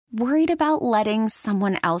Worried about letting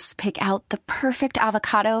someone else pick out the perfect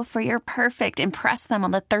avocado for your perfect impress them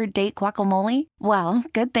on the third date guacamole? Well,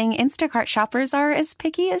 good thing Instacart shoppers are as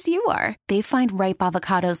picky as you are. They find ripe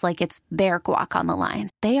avocados like it's their guac on the line.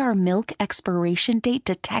 They are milk expiration date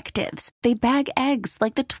detectives. They bag eggs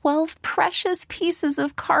like the 12 precious pieces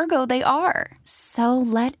of cargo they are. So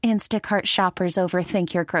let Instacart shoppers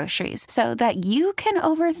overthink your groceries so that you can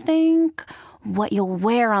overthink what you'll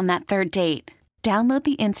wear on that third date. Download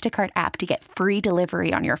the Instacart app to get free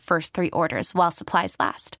delivery on your first 3 orders while supplies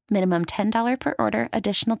last. Minimum $10 per order.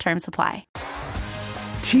 Additional terms apply.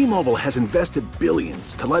 T-Mobile has invested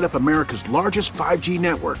billions to light up America's largest 5G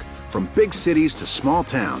network, from big cities to small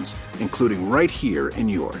towns, including right here in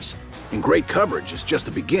yours. And great coverage is just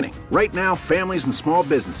the beginning. Right now, families and small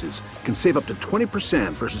businesses can save up to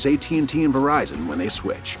 20% versus AT&T and Verizon when they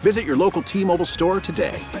switch. Visit your local T-Mobile store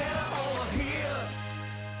today.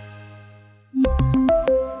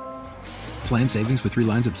 Plan savings with 3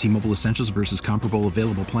 lines of T-Mobile Essentials versus comparable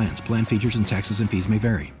available plans. Plan features and taxes and fees may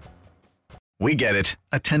vary. We get it.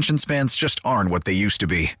 Attention spans just aren't what they used to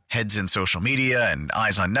be. Heads in social media and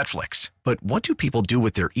eyes on Netflix. But what do people do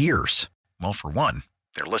with their ears? Well, for one,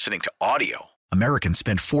 they're listening to audio. Americans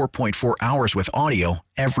spend 4.4 hours with audio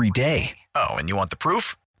every day. Oh, and you want the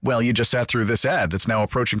proof? Well, you just sat through this ad that's now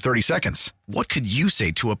approaching 30 seconds. What could you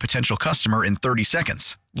say to a potential customer in 30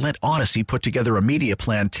 seconds? Let Odyssey put together a media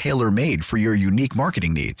plan tailor-made for your unique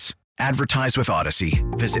marketing needs. Advertise with Odyssey.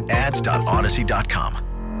 Visit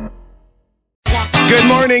ads.odyssey.com. Good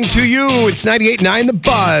morning to you. It's 98.9 The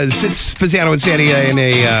Buzz. It's Spezzano and Sandy in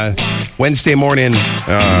a Wednesday morning.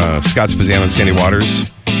 Scott Spezzano and Sandy Waters.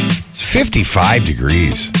 It's 55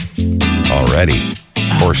 degrees already.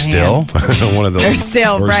 Or still. One of those. They're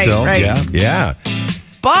still, right. Yeah.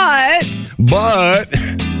 But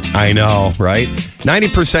I know, right?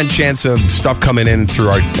 90% chance of stuff coming in through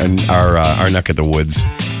our neck of the woods.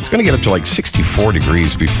 It's going to get up to like 64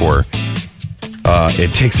 degrees before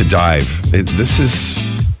it takes a dive. This is,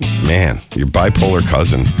 man, your bipolar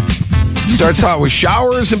cousin. Starts out with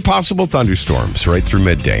showers and possible thunderstorms right through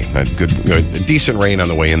midday. Good, decent rain on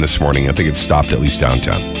the way in this morning. I think it stopped at least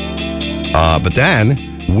downtown. But then,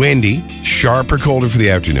 windy, sharp or colder for the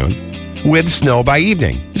afternoon, with snow by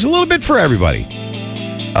evening. There's a little bit for everybody.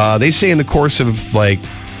 They say in the course of like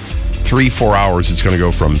 3-4 hours, it's going to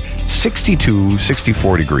go from 62,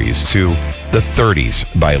 64 degrees to the 30s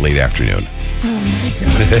by late afternoon.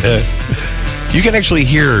 You can actually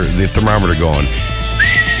hear the thermometer going.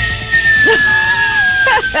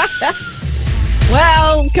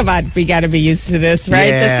 Well, come on. We got to be used to this, right?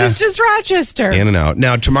 Yeah. This is just Rochester. In and out.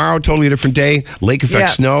 Now, tomorrow, totally different day. Lake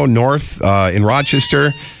effect snow north in Rochester.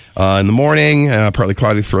 In the morning, partly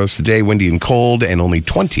cloudy throughout the day, windy and cold, and only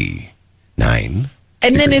 29. And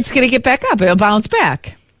then it's going to get back up. It'll bounce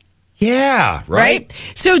back. Yeah, right?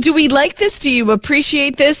 So do we like this? Do you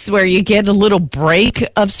appreciate this, where you get a little break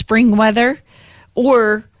of spring weather?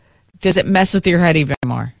 Or does it mess with your head even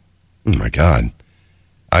more? Oh, my God.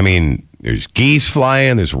 I mean, there's geese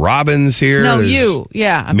flying. There's robins here. No, you.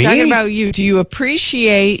 Yeah, I'm talking about you. Do you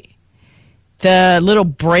appreciate the little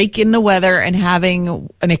break in the weather and having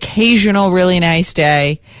an occasional really nice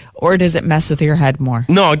day, or does it mess with your head more?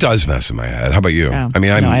 No, it does mess with my head. How about you? Oh, I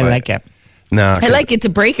mean, I like it. No, I like it to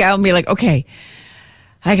break out and be like, okay,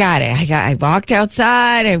 I got it. I walked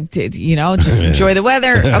outside. I did, just enjoy the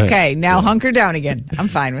weather. Okay, now hunker down again. I'm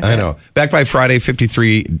fine with it. I know. Back by Friday,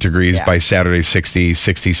 53 degrees. By Saturday, 60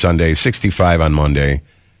 Sunday, 65 on Monday.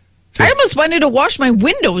 I almost wanted to wash my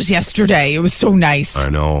windows yesterday. It was so nice. I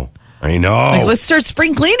know. Like, let's start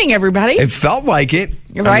spring cleaning, everybody. It felt like it.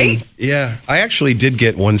 Right? Yeah. I actually did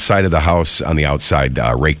get one side of the house on the outside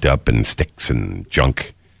raked up and sticks and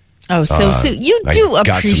junk. Oh, so you do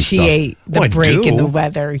appreciate the break in the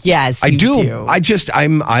weather. Yes, you do.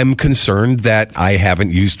 I'm concerned that I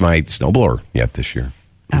haven't used my snowblower yet this year.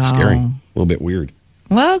 It's scary. A little bit weird.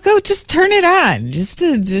 Well, go just turn it on. Just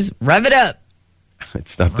rev it up.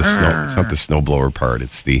 It's not the snow. It's not the snowblower part.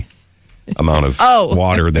 It's the amount of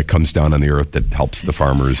water that comes down on the earth that helps the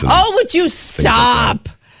farmers. And would you stop?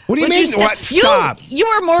 What do you mean? What? Stop. You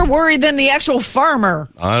are more worried than the actual farmer.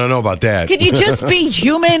 I don't know about that. Could you just be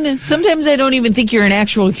human? Sometimes I don't even think you're an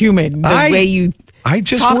actual human. Way you I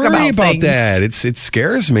just talk worry about things. that. It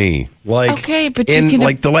scares me. Like, okay, but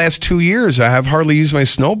like the last 2 years, I have hardly used my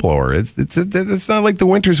snowblower. It's not like the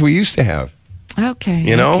winters we used to have.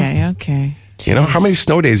 Okay. Okay. Jeez. How many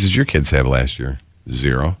snow days did your kids have last year?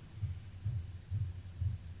 0.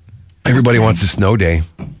 Everybody wants a snow day.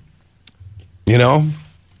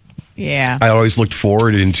 Yeah. I always looked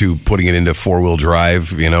forward into putting it into 4-wheel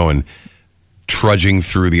drive, and trudging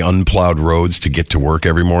through the unplowed roads to get to work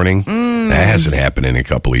every morning. That hasn't happened in a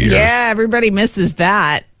couple of years. Yeah, everybody misses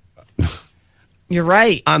that. You're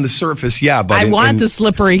right. On the surface, yeah, but I want the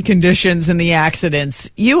slippery conditions and the accidents.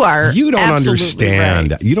 You don't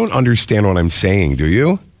understand. Right. You don't understand what I'm saying, do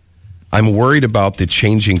you? I'm worried about the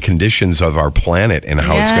changing conditions of our planet and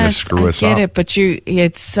how it's going to screw us up. I get it, but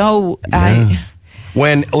it's so... Yeah.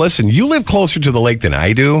 Listen, you live closer to the lake than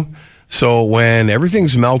I do, so when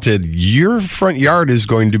everything's melted, your front yard is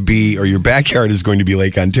going to be, or your backyard is going to be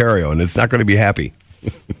Lake Ontario, and it's not going to be happy.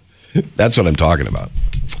 That's what I'm talking about.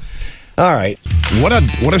 All right. What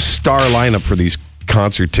a star lineup for these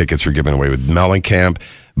concert tickets we're giving away with Mellencamp,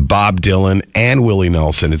 Bob Dylan, and Willie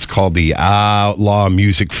Nelson. It's called the Outlaw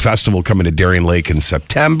Music Festival coming to Darien Lake in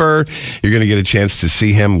September. You're going to get a chance to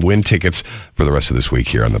see him win tickets for the rest of this week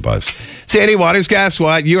here on The Buzz. Sandy Waters, guess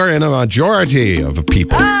what? You are in a majority of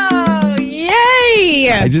people. Oh,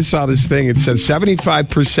 yay! I just saw this thing. It says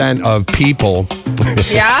 75% of people...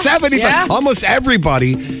 Yeah? 75. Yeah. Almost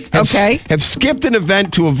everybody have skipped an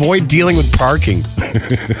event to avoid dealing with parking.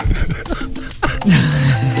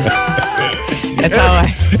 That's how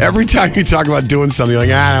Every time you talk about doing something, you're like,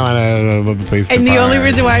 I don't want to place to And the park. only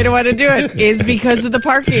reason why I don't want to do it is because of the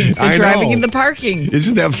parking. The driving in the parking.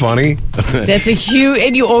 Isn't that funny? That's a huge...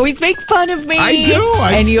 And you always make fun of me. I do.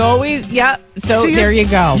 And you always... Yeah. So there you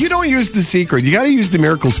go. You don't use the secret. You got to use the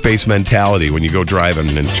miracle space mentality when you go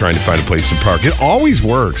driving and trying to find a place to park. It always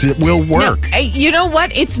works. It will work. No, you know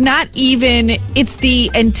what? It's not even... It's the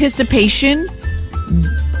anticipation.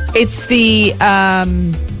 It's the...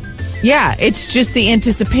 Yeah, it's just the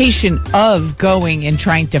anticipation of going and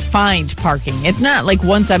trying to find parking. It's not like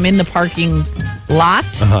once I'm in the parking lot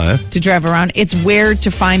to drive around. It's where to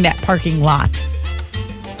find that parking lot.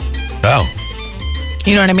 Oh.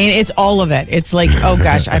 You know what I mean? It's all of it. It's like, oh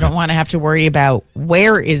gosh, I don't want to have to worry about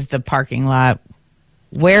where is the parking lot.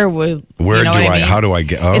 Where you know I mean? How do I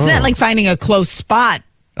get? Oh. It's not like finding a close spot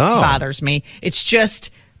bothers me. It's just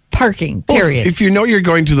parking, period. Well, if you know you're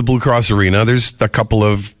going to the Blue Cross Arena, there's a couple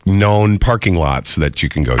of known parking lots that you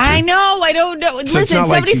can go to. I know. I don't know. So listen,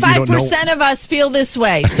 75% of us feel this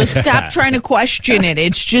way. So stop trying to question it.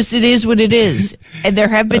 It's just, it is what it is. And there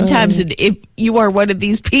have been times, and if you are one of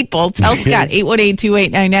these people, tell Scott,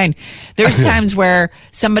 818-2899. There's times where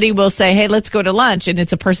somebody will say, hey, let's go to lunch. And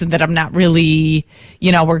it's a person that I'm not really,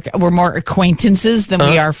 we're more acquaintances than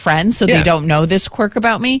we are friends. So they don't know this quirk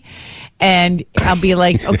about me. And I'll be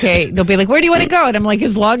like, okay, they'll be like, where do you want to go? And I'm like,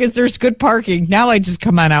 as long as there's good parking. Now I just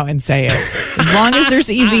come on out and say it. As long as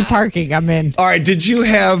there's easy parking, I'm in. All right. Did you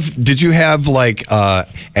have like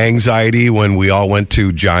anxiety when we all went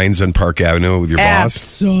to Gines on Park Avenue with your boss?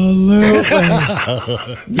 Absolutely.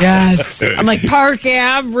 Yes. I'm like, Park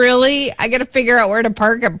Ave, really? I got to figure out where to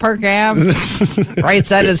park at Park Ave. Right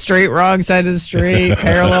side of the street, wrong side of the street,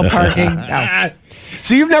 parallel parking. No.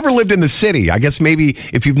 So you've never lived in the city. I guess maybe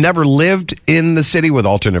if you've never lived in the city with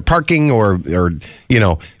alternate parking or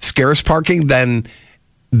scarce parking, then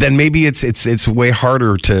maybe it's way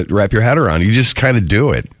harder to wrap your head around. You just kind of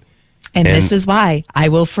do it. And this is why I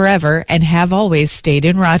will forever and have always stayed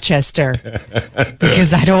in Rochester,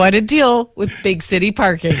 because I don't want to deal with big city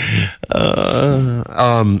parking.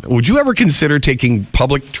 Would you ever consider taking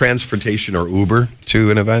public transportation or Uber to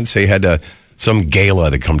an event? Say you had some gala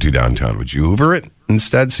to come to downtown. Would you Uber it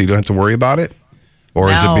instead so you don't have to worry about it? Or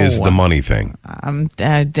is it the money thing?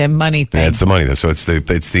 The money thing. Yeah, it's the money thing. So it's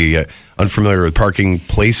the unfamiliar with parking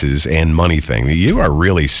places and money thing. You are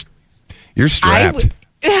really, you're strapped.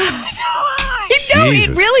 No, it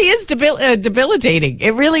really is debilitating.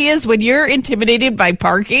 It really is. When you're intimidated by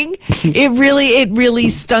parking, it really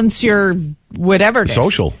stunts your whateverness.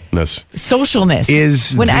 Socialness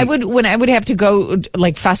is when I would have to go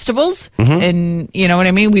like festivals, and you know what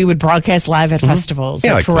I mean. We would broadcast live at festivals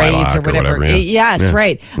or like parades or whatever. Yes,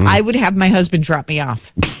 right. Mm-hmm. I would have my husband drop me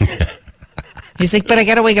off. He's like, but I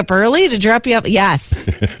got to wake up early to drop you off. Yes.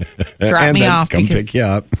 Drop me off. Come pick you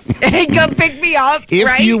up. Come pick me up.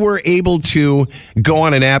 If you were able to go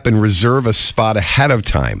on an app and reserve a spot ahead of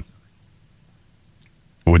time,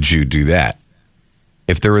 would you do that?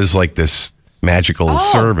 If there was like this magical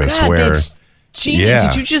service where...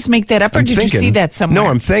 Did you just make that up, or did you see that somewhere? No,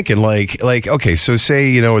 I'm thinking like okay, so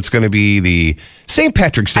say, it's going to be the St.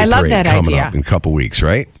 Patrick's Day parade coming up in a couple weeks,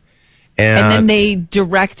 right? And then they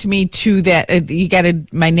direct me to that.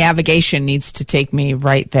 My navigation needs to take me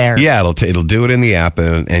right there. Yeah, it'll do it in the app,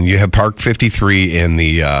 and you have Park 53 in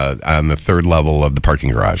the on the third level of the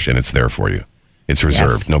parking garage, and it's there for you. It's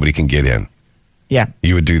reserved. Yes. Nobody can get in. Yeah,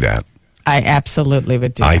 you would do that. I absolutely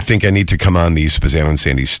would do I that. think I need to come on the Spezzano and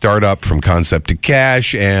Sandy startup from concept to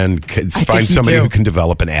cash and find somebody who can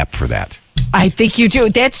develop an app for that. I think you do.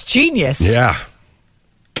 That's genius. Yeah.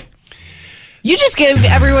 You just gave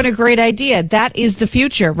everyone a great idea. That is the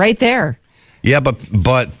future right there. Yeah, but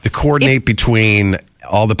the coordinate between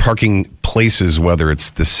all the parking places, whether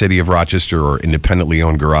it's the city of Rochester or independently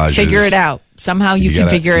owned garages. Figure it out. Somehow you can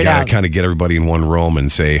figure it out. You got to kind of get everybody in one room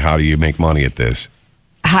and say, how do you make money at this?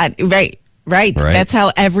 Right. That's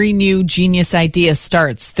how every new genius idea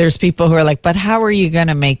starts. There's people who are like, but how are you going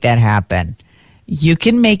to make that happen? You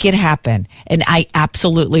can make it happen. And I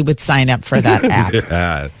absolutely would sign up for that app.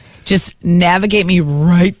 Yeah. Just navigate me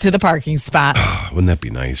right to the parking spot. Wouldn't that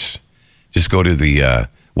be nice? Just go to the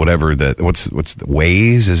what's the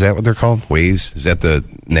Waze? Is that what they're called? Waze? Is that the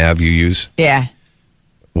nav you use? Yeah.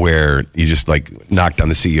 Where you just like knocked on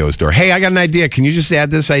the CEO's door. Hey, I got an idea. Can you just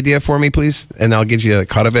add this idea for me, please? And I'll get you a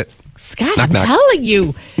cut of it. Scott, I'm telling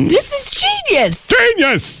you, this is genius.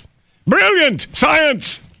 Genius. Brilliant.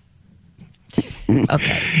 Science.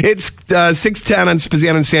 Okay. It's 6:10 on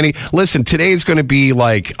Spezzano and Sandy. Listen, today's going to be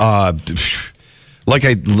like I'd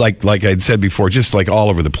said before, just like all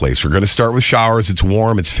over the place. We're going to start with showers. It's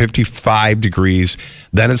warm. It's 55 degrees.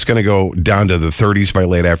 Then it's going to go down to the 30s by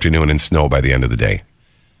late afternoon and snow by the end of the day.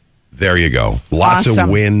 There you go. Lots of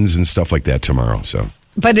winds and stuff like that tomorrow.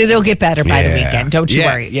 But it'll get better by the weekend. Don't you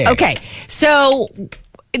worry. Yeah. Okay. So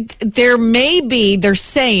they're thinking,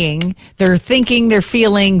 they're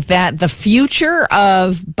feeling that the future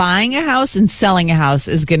of buying a house and selling a house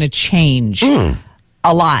is going to change a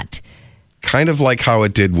lot. Kind of like how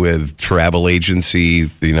it did with travel agency,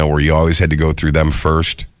 where you always had to go through them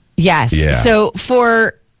first. Yes. Yeah. So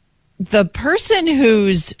for the person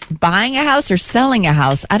who's buying a house or selling a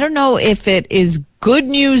house, I don't know if it is good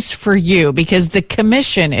news for you because the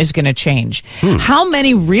commission is going to change. How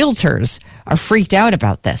many realtors are freaked out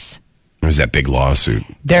about this? There's that big lawsuit.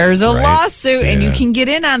 There's a lawsuit, and you can get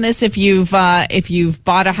in on this if you've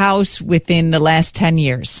bought a house within the last 10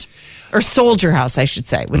 years. Or sold your house, I should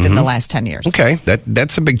say, within the last 10 years. Okay,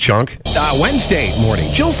 that's a big chunk. Wednesday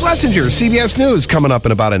morning, Jill Schlesinger, CBS News, coming up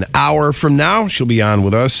in about an hour from now. She'll be on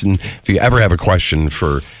with us. And if you ever have a question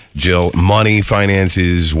for Jill, money,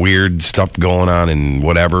 finances, weird stuff going on and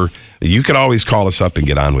whatever, you can always call us up and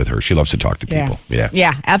get on with her. She loves to talk to people.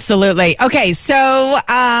 Yeah, absolutely. Okay, so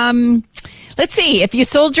let's see. If you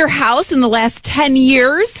sold your house in the last 10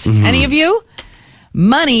 years, any of you?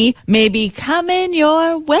 Money may be coming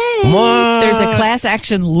your way. What? There's a class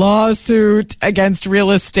action lawsuit against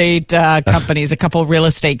real estate companies, a couple real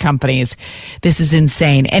estate companies. This is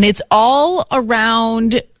insane. And it's all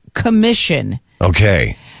around commission.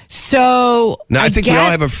 Okay. So now I think we all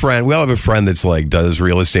have a friend. We all have a friend that's like does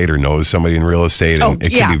real estate or knows somebody in real estate, and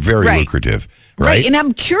it can be very lucrative, right? And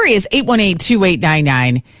I'm curious,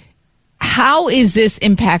 818-2899. How is this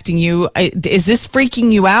impacting you? Is this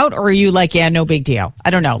freaking you out, or are you like, yeah, no big deal?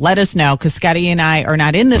 I don't know. Let us know, because Scotty and I are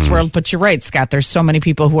not in this world, but you're right, Scott. There's so many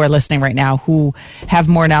people who are listening right now who have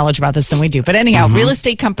more knowledge about this than we do. But anyhow, real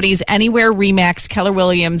estate companies, Anywhere, RE/MAX, Keller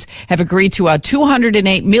Williams have agreed to a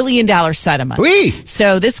 $208 million settlement. Whee!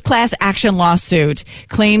 So this class action lawsuit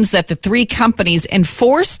claims that the three companies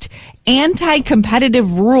enforced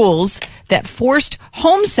anti-competitive rules that forced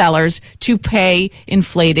home sellers to pay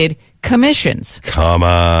inflated commissions. Come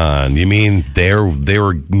on. You mean they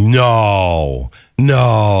were no. And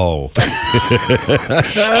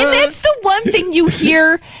that's the one thing you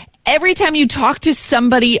hear every time you talk to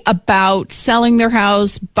somebody about selling their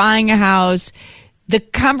house, buying a house, the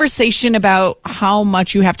conversation about how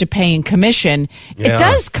much you have to pay in commission. Yeah. It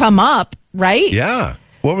does come up, right? Yeah.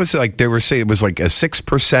 What was it like? They were saying it was like a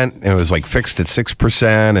 6%, and it was like fixed at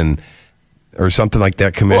 6% and or something like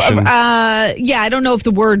that commission. Yeah, I don't know if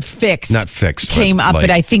the word fixed, not fixed, came up,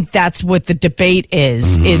 but I think that's what the debate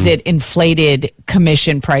is. Is it inflated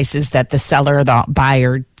commission prices that the seller or the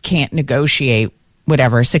buyer can't negotiate?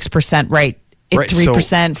 Whatever, 6% rate.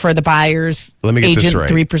 3% for the buyer's let me get agent, this right.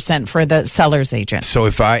 3% for the seller's agent. So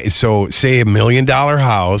say $1 million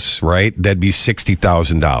house, right? That'd be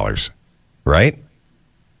 $60,000, right?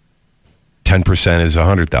 10% is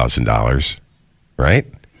 $100,000, right?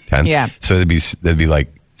 10. Yeah. So that'd be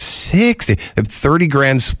like 60,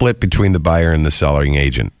 $30,000 split between the buyer and the selling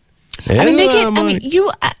agent. Right.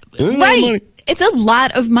 It's a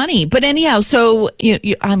lot of money. But anyhow, so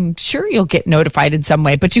I'm sure you'll get notified in some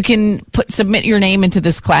way, but you can submit your name into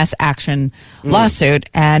this class action lawsuit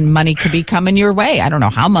and money could be coming your way. I don't know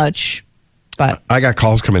how much, but I got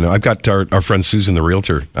calls coming in. I've got our friend Susan, the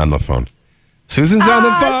realtor, on the phone. Susan's on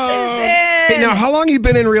the phone. Susan! Hey, now, how long have you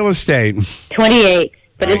been in real estate? 28.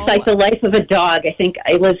 But it's like the life of a dog. I think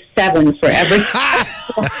I live 7 for every.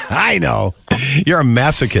 I know. You're a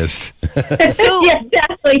masochist. Yeah,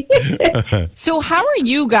 exactly. So how are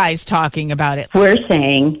you guys talking about it? We're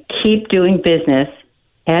saying keep doing business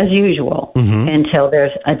as usual until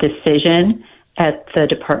there's a decision at the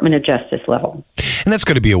Department of Justice level. And that's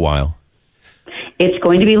going to be a while. It's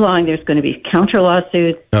going to be long. There's going to be counter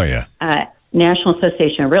lawsuits. Oh, yeah. National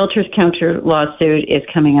Association of Realtors counter lawsuit is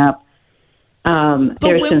coming up.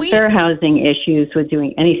 There's some fair housing issues with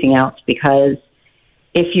doing anything else, because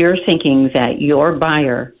if you're thinking that your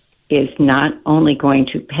buyer is not only going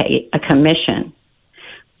to pay a commission,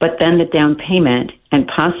 but then the down payment and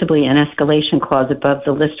possibly an escalation clause above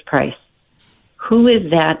the list price, who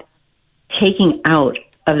is that taking out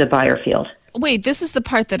of the buyer field? Wait, this is the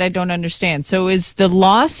part that I don't understand. So is the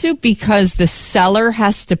lawsuit because the seller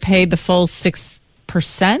has to pay the full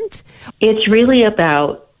 6%? It's really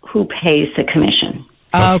about who pays the commission.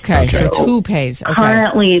 Okay. So it's who pays. Okay.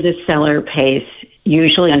 Currently, the seller pays,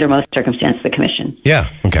 usually under most circumstances, the commission. Yeah.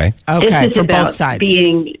 Okay. Okay. This is For about both sides.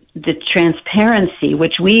 being the transparency,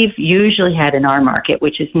 which we've usually had in our market,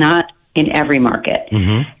 which is not in every market.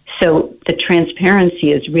 So the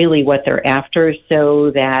transparency is really what they're after,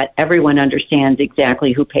 so that everyone understands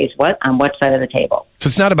exactly who pays what on what side of the table. So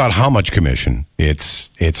it's not about how much commission.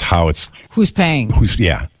 It's how it's Who's paying?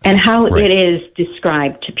 And how it is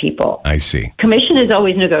described to people. I see. Commission is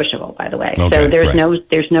always negotiable, by the way. Okay, so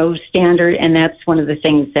there's no standard, and that's one of the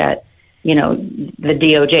things that, the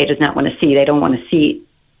DOJ does not want to see. They don't want to see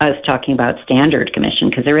us talking about standard commission,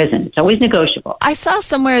 because there isn't. It's always negotiable. I saw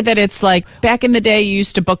somewhere that it's like back in the day, you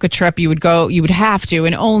used to book a trip, you would have to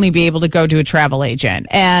and only be able to go to a travel agent.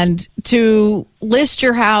 And to list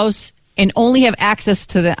your house and only have access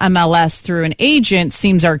to the MLS through an agent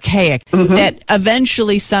seems archaic. That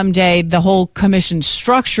eventually someday the whole commission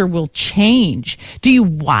structure will change. Do you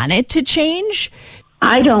want it to change?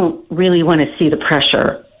 I don't really want to see the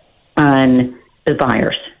pressure on the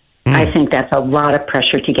buyers. I think that's a lot of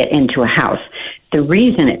pressure to get into a house. The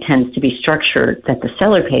reason it tends to be structured that the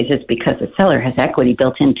seller pays is because the seller has equity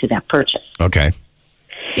built into that purchase. Okay.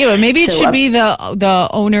 Yeah, but maybe it should be the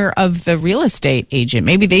owner of the real estate agent.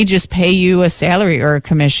 Maybe they just pay you a salary or a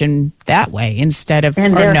commission that way instead of.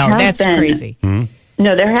 That's crazy.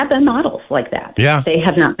 No, there have been models like that. Yeah. They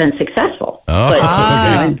have not been successful.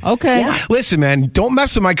 Okay. Yeah. Listen, man, don't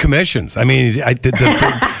mess with my commissions. I mean,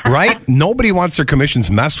 right? Nobody wants their commissions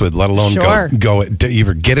messed with, let alone go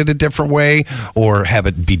either get it a different way or have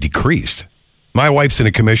it be decreased. My wife's in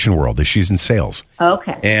a commission world. She's in sales.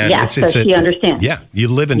 Okay. And so she understands. Yeah, you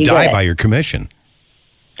live and die by your commission.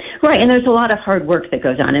 Right, and there's a lot of hard work that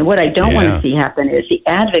goes on. And what I don't want to see happen is the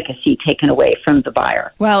advocacy taken away from the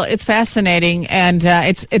buyer. Well, it's fascinating, and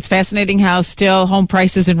it's fascinating how still home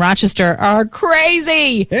prices in Rochester are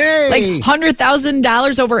crazy. Hey. Like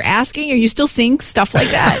 $100,000 over asking. Are you still seeing stuff like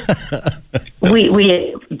that? We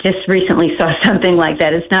just recently saw something like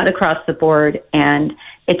that. It's not across the board, and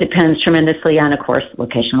it depends tremendously on, of course,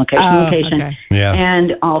 location, okay.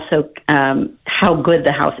 and also how good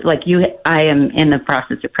the house. Like I am in the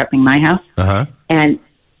process of prepping my house, and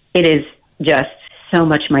it is just so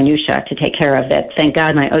much minutia to take care of that. Thank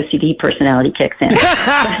God my OCD personality kicks in.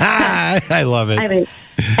 I love it. I mean,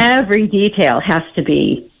 every detail has to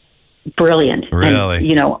be brilliant. Really?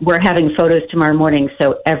 And, we're having photos tomorrow morning,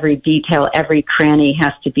 so every detail, every cranny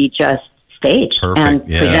has to be just staged and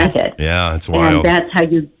presented. Yeah, it's wild. And that's how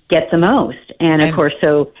you get the most. And of course,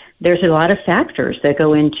 so there's a lot of factors that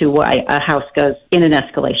go into why a house goes in an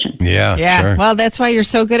escalation. Yeah. Sure. Well, that's why you're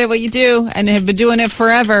so good at what you do and have been doing it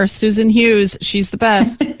forever. Susan Hughes, she's the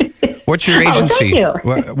best. What's your agency? Thank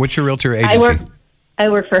you. What's your realtor agency? I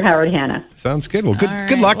work for Howard Hanna. Sounds good. Well, good All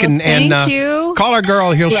luck. right. Well, thank you. Call our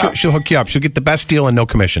girl. She'll hook you up. She'll get the best deal and no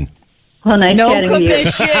commission. Well, nice no chatting with you.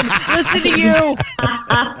 commission. Listen to you.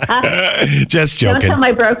 Just Don't joking. tell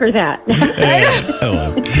my broker that.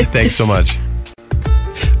 Thanks so much.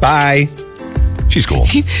 Bye. She's cool.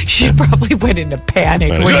 She probably went into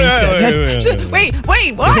panic when you said that.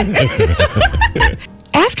 Wait, what?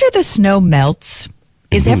 After the snow melts,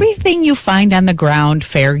 is everything you find on the ground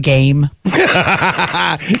fair game?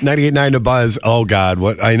 98.9 to Buzz. Oh, God.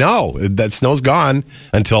 What? I know. That snow's gone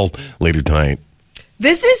until later tonight.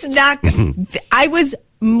 This is not. I was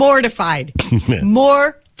mortified.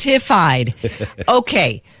 Mortified.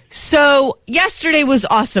 Okay. So yesterday was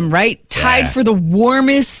awesome, right? Tied for the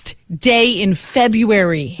warmest day in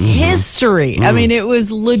February history. I mean, it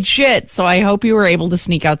was legit. So I hope you were able to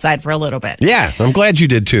sneak outside for a little bit. Yeah, I'm glad you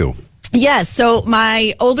did too. Yes. So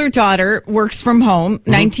my older daughter works from home,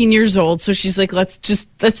 19 years old. So she's like, let's just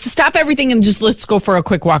stop everything and let's go for a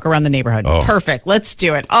quick walk around the neighborhood. Oh. Perfect. Let's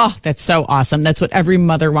do it. Oh, that's so awesome. That's what every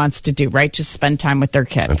mother wants to do, right? Just spend time with their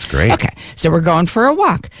kid. That's great. Okay. So we're going for a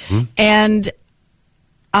walk. And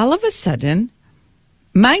all of a sudden,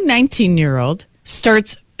 my 19-year-old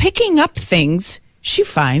starts picking up things she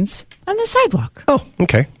finds on the sidewalk. Oh,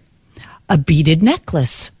 okay. A beaded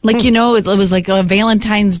necklace. Like, it was like a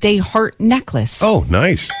Valentine's Day heart necklace. Oh,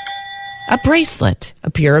 nice. A bracelet. A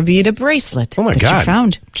Pura Vida bracelet. Oh, my that God. She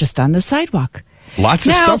found just on the sidewalk. Lots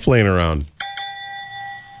of stuff laying around.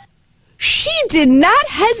 She did not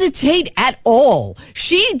hesitate at all.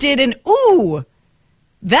 She did an, ooh,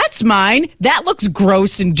 that's mine. That looks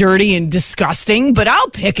gross and dirty and disgusting, but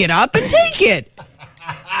I'll pick it up and take it.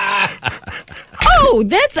 Oh,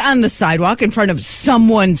 that's on the sidewalk in front of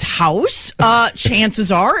someone's house.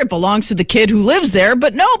 Chances are it belongs to the kid who lives there,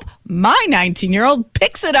 but nope. My 19-year-old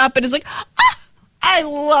picks it up and is like, I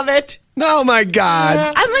love it. Oh, my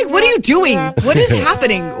God. I'm like, what are you doing? What is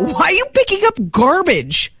happening? Why are you picking up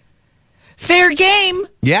garbage? Fair game.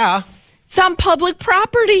 Yeah. It's on public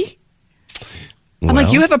property. I'm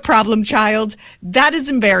like, you have a problem, child. That is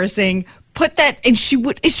embarrassing. Put that, and she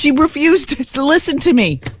refused to listen to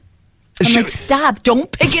me. I'm like, stop.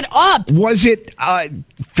 Don't pick it up. Was it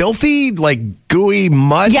filthy, like gooey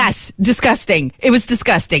mud? Yes. Disgusting. It was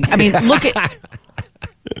disgusting. I mean, look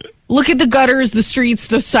at the gutters, the streets,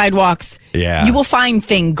 the sidewalks. Yeah. You will find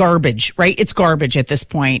garbage, right? It's garbage at this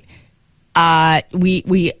point. We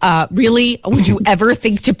really, would you ever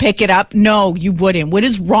think to pick it up? No, you wouldn't. What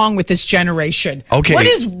is wrong with this generation? Okay. What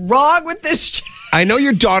is wrong with this I know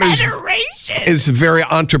your daughter is very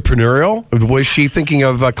entrepreneurial. Was she thinking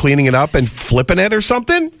of cleaning it up and flipping it or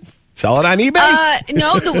something? Sell it on eBay?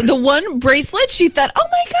 No, the one bracelet, she thought, oh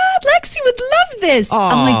my God, Lexi would love this.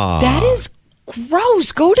 Aww. I'm like, that is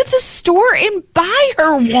gross. Go to the store and buy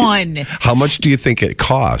her one. How much do you think it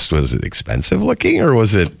cost? Was it expensive looking or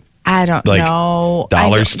was it? I don't know.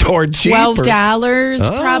 Dollar store cheap?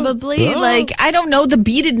 $12 probably. Oh. Like, I don't know. The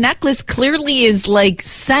beaded necklace clearly is like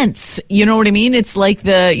cents. You know what I mean? It's like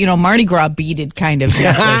the, Mardi Gras beaded kind of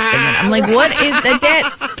necklace thing. And I'm like, what is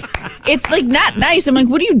that? It's like not nice. I'm like,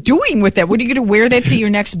 what are you doing with that? What are you going to wear that to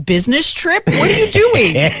your next business trip? What are you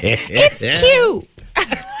doing? It's cute.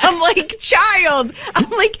 I'm like, child. I'm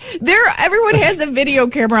like, everyone has a video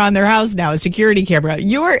camera on their house now, a security camera.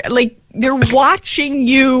 You're like, they're watching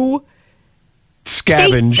you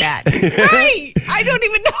scavenge. Take that. Right. I don't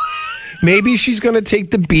even know. Maybe she's going to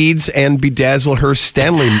take the beads and bedazzle her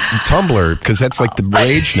Stanley tumbler because that's like the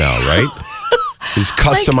rage now, right? Is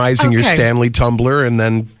customizing your Stanley tumbler and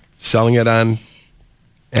then selling it on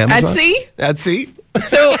Amazon. Etsy.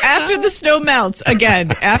 So after the snow melts,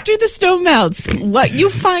 what you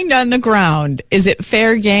find on the ground, is it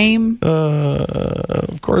fair game?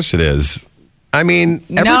 Of course it is. I mean,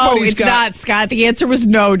 no, it's not, Scott. The answer was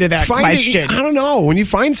no to that question. I don't know. When you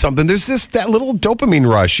find something, there's that little dopamine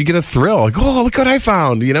rush. You get a thrill. Like, oh, look what I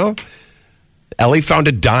found, Ellie found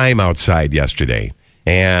a dime outside yesterday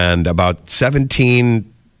and about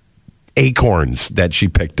 17 acorns that she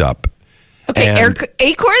picked up. Okay,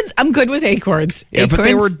 acorns? I'm good with acorns. Yeah, acorns, but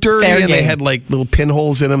they were dirty and they game. had like little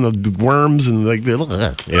pinholes in them, the worms and like,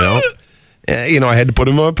 I had to put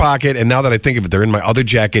them in my pocket, and now that I think of it, they're in my other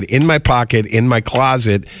jacket, in my pocket, in my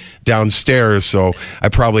closet downstairs, so I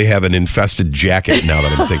probably have an infested jacket now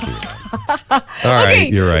that I'm thinking about it. All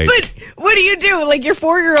right, you're right. But what do you do? Like your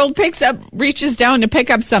 4-year-old reaches down to pick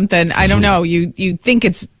up something. I don't know. You think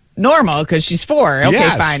it's normal because she's 4. Okay,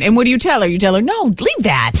 yes. Fine. And what do you tell her? You tell her, no, leave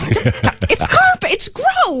that. It's garbage. It's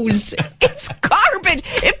gross. It's garbage.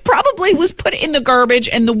 It probably was put in the garbage,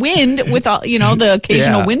 and the wind with the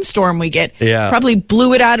occasional windstorm we get probably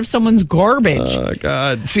blew it out of someone's garbage. Oh,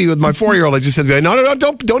 God. See, with my 4-year-old, I just said, no,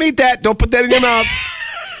 don't eat that. Don't put that in your mouth.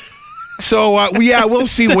 So, we'll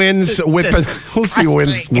see winds whipping. We'll see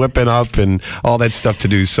winds whipping up and all that stuff to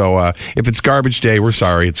do. So, if it's garbage day, we're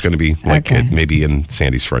sorry. It's going to be like maybe in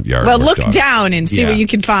Sandy's front yard. Well, look down and see what you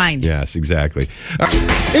can find. Yes, exactly.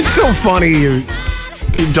 It's so funny. Your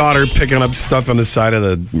daughter picking up stuff on the side of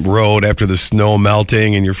the road after the snow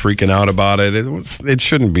melting, and you're freaking out about it. It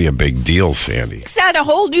shouldn't be a big deal, Sandy. It's not a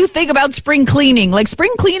whole new thing about spring cleaning. Like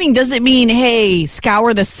spring cleaning doesn't mean, hey,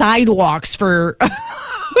 scour the sidewalks for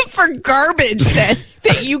garbage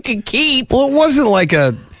that you can keep. Well, it wasn't like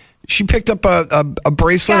she picked up a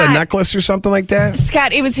bracelet, Scott, a necklace or something like that?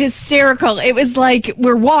 Scott, it was hysterical. It was like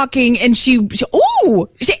we're walking and she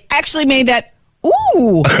actually made that,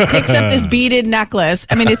 picks up this beaded necklace.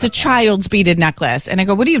 I mean, it's a child's beaded necklace. And I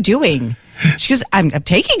go, what are you doing? She goes, I'm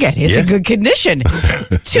taking it. It's in good condition.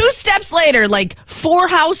 2 steps later, like 4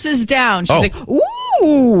 houses down, she's like,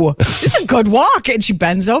 ooh, this is a good walk. And she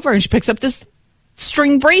bends over and she picks up this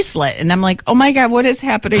string bracelet. And I'm like, oh my God, what is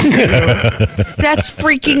happening to you? That's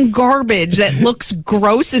freaking garbage. That looks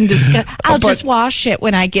gross and disgusting. I'll just wash it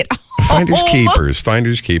when I get home.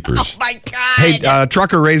 Finders keepers. Oh my God. Hey,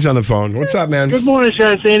 Trucker Ray's on the phone. What's up, man? Good morning,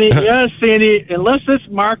 Sean Sandy. Yes, Sandy, unless it's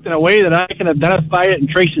marked in a way that I can identify it and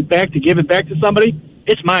trace it back to give it back to somebody,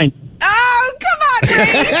 it's mine. Oh, come on,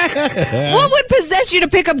 Ray. What would possess you to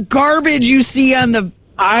pick up garbage you see on the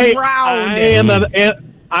ground?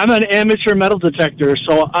 I'm an amateur metal detector,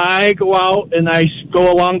 so I go out and I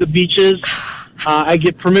go along the beaches. I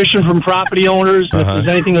get permission from property owners. If there's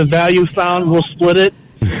anything of value found, we'll split it.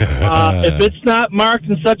 If it's not marked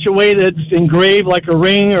in such a way that it's engraved like a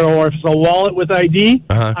ring or if it's a wallet with ID,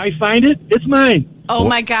 I find it, it's mine. Oh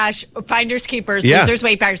my gosh. Finders, keepers, losers,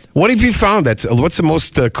 wayfarers. What have you found? What's the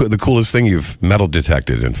most, the coolest thing you've metal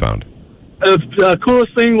detected and found? The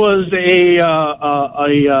coolest thing was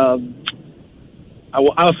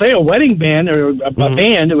I'll say a wedding band or a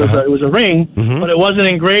band. It was a ring, but it wasn't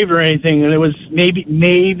engraved or anything. And it was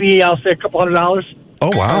maybe I'll say $200. Oh,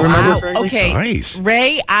 wow. Okay. Nice.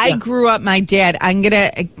 Ray, I grew up, my dad,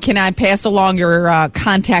 can I pass along your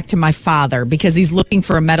contact to my father because he's looking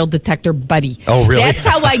for a metal detector buddy. Oh, really? That's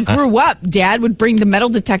how I grew up. Dad would bring the metal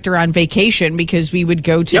detector on vacation because we would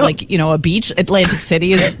go to a beach. Atlantic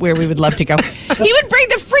City is where we would love to go. He would bring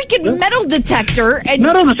the freaking metal detector and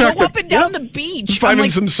go up and down the beach. Finding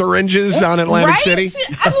some syringes on Atlantic City?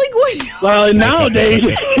 I'm like, what? Well, nowadays.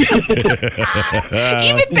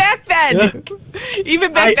 Even back then.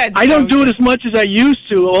 I don't do it as much as I used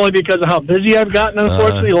to, only because of how busy I've gotten.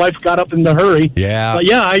 Unfortunately, life got up in the hurry. Yeah, but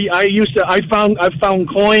yeah, I used to. I've found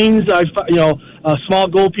coins. Small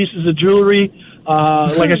gold pieces of jewelry.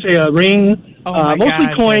 Like I say, a ring.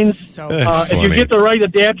 Mostly coins. If you get the right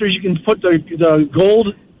adapters, you can put the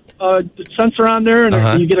gold sensor on there,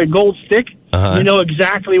 and you get a gold stick. You know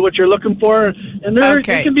exactly what you're looking for, and they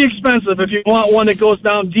can be expensive if you want one that goes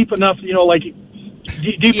down deep enough.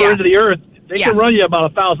 Deeper into the earth. They can run you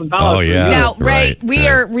about $1,000. Oh, yeah. Now, Ray, we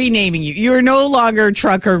are renaming you. You are no longer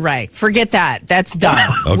Trucker Ray. Forget that. That's done.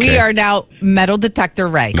 We are now Metal Detector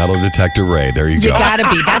Ray. Metal Detector Ray. There you go. You gotta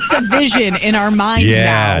be. That's the vision in our minds now.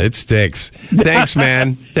 Yeah, it sticks. Thanks,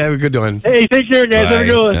 man. Have a good one. Hey, take care, guys. Have a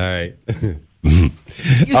good one. All right.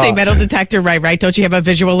 You say metal detector, right? Don't you have a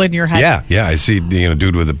visual in your head? Yeah. I see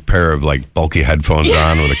dude with a pair of bulky headphones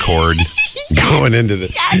on with a cord going into the.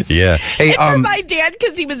 Yes. Yeah. Hey, and for my dad,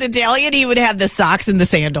 because he was Italian, he would have the socks and the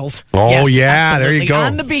sandals. Oh yes, yeah, there you go.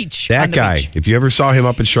 On the beach. That guy. Beach. If you ever saw him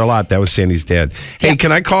up in Charlotte, that was Sandy's dad. Hey,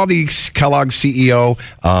 can I call the Kellogg CEO?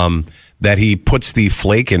 That he puts the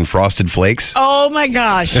flake in Frosted Flakes? Oh, my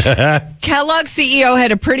gosh. Kellogg CEO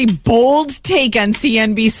had a pretty bold take on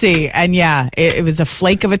CNBC. And yeah, it was a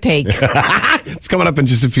flake of a take. It's coming up in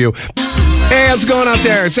just a few. Hey, how's it going out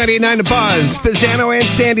there? It's 98.9 The Buzz. Spezzano and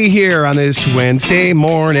Sandy here on this Wednesday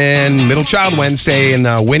morning. Middle Child Wednesday, and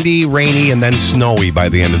windy, rainy, and then snowy by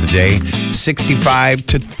the end of the day. 65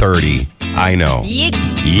 to 30. I know.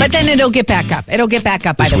 Yicky. But then it'll get back up. It'll get back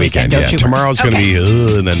up by the weekend, don't you? Tomorrow's going to be,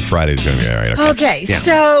 and then Friday's going to be all right. Okay,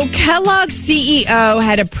 so Kellogg's CEO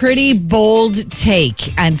had a pretty bold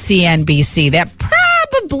take on CNBC that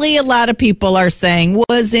probably a lot of people are saying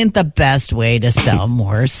wasn't the best way to sell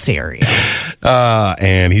more cereal.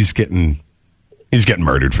 And he's getting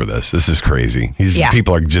murdered for this. This is crazy.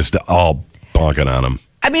 People are just all bonking on him.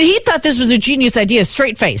 I mean, he thought this was a genius idea,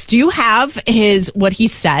 straight face. Do you have what he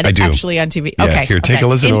said actually on TV? Yeah, okay. Here, take a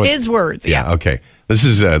listen. In his words. Yeah. Okay. This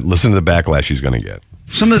is listen to the backlash he's going to get.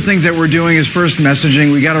 Some of the things that we're doing is first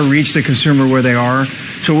messaging. We got to reach the consumer where they are.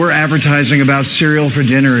 So we're advertising about cereal for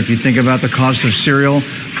dinner. If you think about the cost of cereal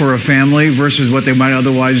for a family versus what they might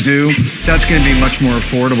otherwise do, that's going to be much more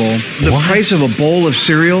affordable. The price of a bowl of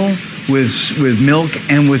cereal with milk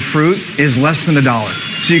and with fruit is less than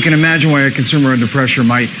 $1. So you can imagine why a consumer under pressure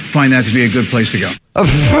might find that to be a good place to go.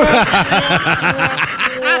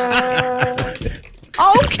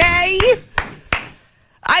 Okay.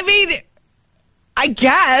 I mean, I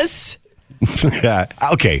guess. Yeah.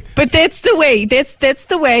 Okay. But that's the way. That's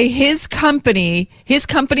the way his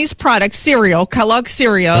company's product, cereal, Kellogg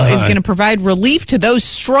cereal, is going to provide relief to those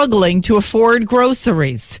struggling to afford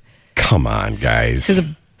groceries. Come on, guys. Because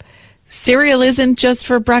cereal isn't just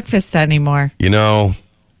for breakfast anymore.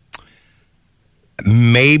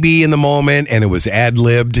 Maybe in the moment, and it was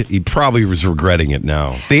ad-libbed. He probably was regretting it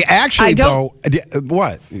now. They actually,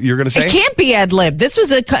 what you're going to say? It can't be ad-libbed. This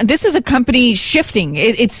is a company shifting.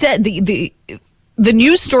 It said the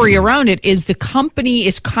news story around it is the company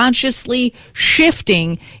is consciously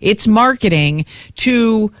shifting its marketing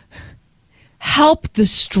to help the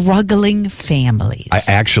struggling families. I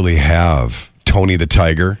actually have Tony the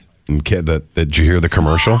Tiger. Did you hear the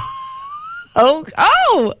commercial? Oh,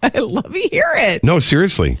 let me hear it. No,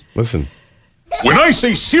 seriously. Listen. When I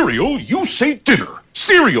say cereal, you say dinner.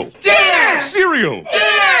 Cereal. Dinner. Cereal.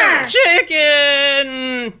 Dinner.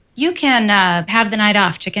 Chicken. You can have the night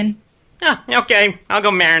off, chicken. Oh, okay, I'll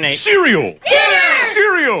go marinate. Cereal. Dinner.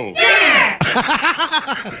 Cereal. Dinner.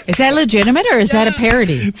 Is that legitimate or is that a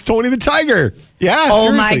parody? It's Tony the Tiger. Yeah, oh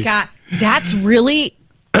seriously. my God. That's really...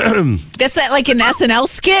 That's that like an SNL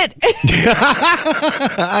skit?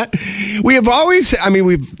 We've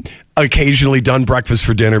occasionally done breakfast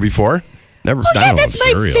for dinner before. Never. Well, yeah, that's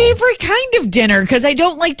my favorite kind of dinner because I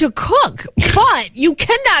don't like to cook. But you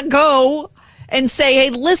cannot go and say,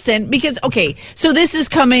 hey, listen, because, okay, so this is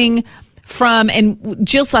coming from, and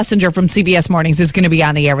Jill Schlesinger from CBS Mornings is going to be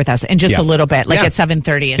on the air with us in just a little bit, at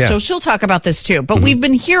 7:30. So she'll talk about this too. But we've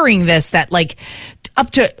been hearing this, that like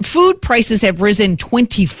up to food prices have risen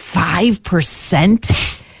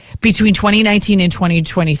 25% between 2019 and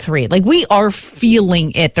 2023. Like we are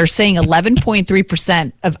feeling it. They're saying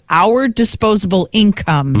 11.3% of our disposable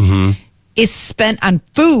income is spent on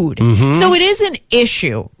food. So it is an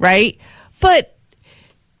issue, right? But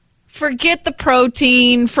forget the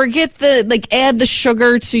protein, forget add the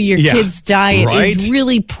sugar to your kid's diet is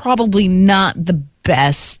really probably not the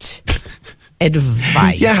best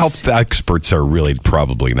advice. Yeah, health experts are really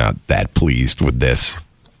probably not that pleased with this.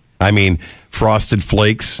 I mean, Frosted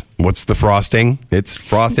Flakes, what's the frosting? It's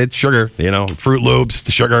sugar, Fruit Loops,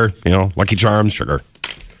 the sugar, Lucky Charms, sugar.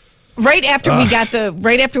 Right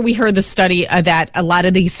after we heard the study that a lot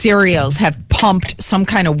of these cereals have pumped some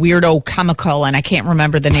kind of weirdo chemical, and I can't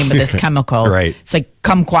remember the name of this chemical. Right. It's like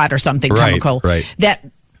kumquat or something chemical that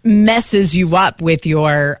messes you up with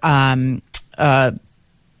your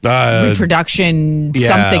reproduction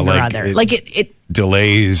something or other. It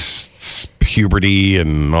delays puberty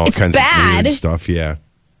and all kinds of weird stuff. Yeah.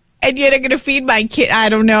 And yet I'm going to feed my kid. I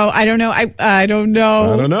don't know. I don't know. How do you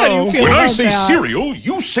feel when I about say that? cereal,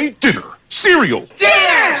 you say dinner. Cereal.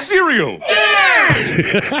 Dinner. Cereal.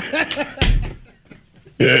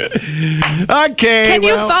 Dinner. Okay. Can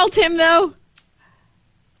you fault him though?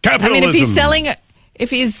 Capitalism. I mean,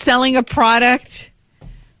 if he's selling a product.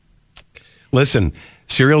 Listen,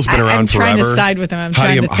 cereal's been around forever. I'm trying to side with him. I'm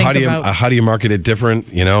trying to think about how do you market it different?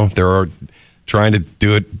 There are trying to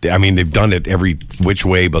do it. I mean, they've done it every which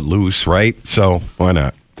way but loose, right? So why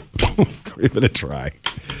not? Give it a try.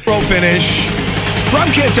 Roll finish from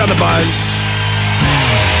Kiss on the Buzz.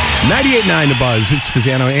 98.9 The Buzz. It's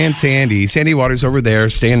Spezzano and Sandy. Sandy Waters over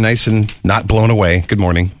there, staying nice and not blown away. Good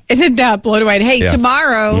morning. Isn't that blown away? Hey,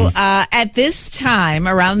 tomorrow at this time,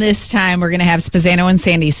 around this time, we're going to have Spezzano and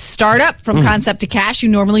Sandy startup from concept to cash. You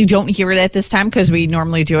normally don't hear it at this time because we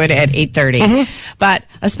normally do it at 8:30. But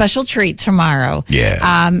a special treat tomorrow.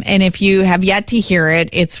 Yeah. And if you have yet to hear it,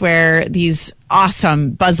 it's where these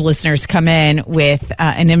awesome Buzz listeners come in with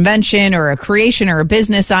an invention or a creation or a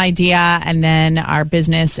business idea, and then our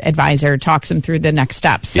business advisor talks them through the next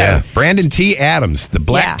steps. So, Brandon T. Adams, the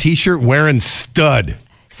black T-shirt wearing stud.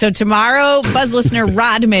 So tomorrow, Buzz listener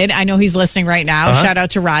Rodman, I know he's listening right now. Shout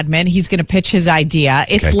out to Rodman. He's going to pitch his idea.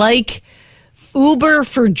 It's like Uber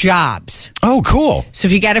for jobs. Oh, cool. So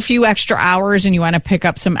if you got a few extra hours and you want to pick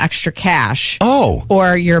up some extra cash,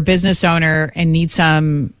 or you're a business owner and need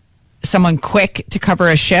someone quick to cover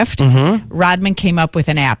a shift, Rodman came up with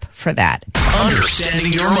an app for that.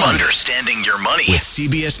 Understanding your money with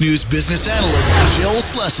CBS News business analyst Jill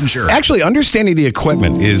Schlesinger. Actually, understanding the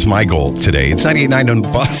equipment is my goal today. It's 98.9 on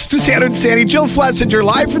Buzz. Spezzano and Sandy, Jill Schlesinger,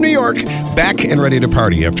 live from New York, back and ready to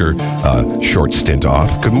party after a short stint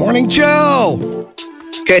off. Good morning, Jill.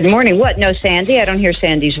 Good morning. What? No, Sandy? I don't hear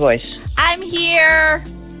Sandy's voice. I'm here.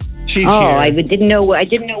 She's here. I didn't know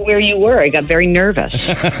where you were. I got very nervous.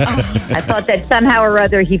 I thought that somehow or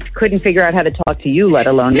other he couldn't figure out how to talk to you, let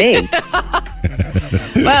alone me. Well,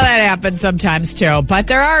 that happens sometimes too. But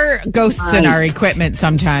there are ghosts in our equipment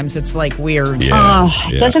sometimes. It's like weird.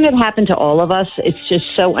 Doesn't it happen to all of us? It's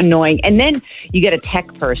just so annoying. And then you get a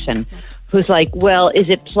tech person who's like, well, is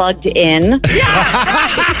it plugged in? Yeah,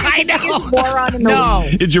 I know. Moron in no.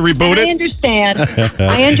 Did you reboot it?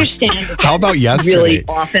 I understand. How about yesterday? Really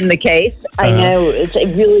often the case. I know it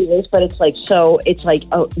really is, but it's like, oh,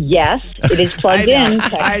 yes, it is plugged in.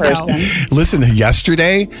 I know. Listen,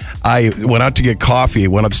 yesterday I went out to get coffee,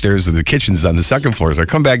 went upstairs to the kitchen's on the second floor. So I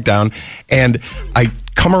come back down and I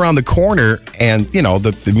come around the corner and,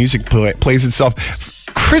 the music plays itself.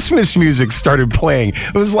 Christmas music started playing.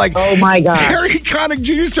 It was like, oh my God, Harry Connick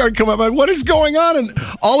Jr. started coming up. I'm like, what is going on? And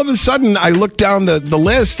all of a sudden, I look down the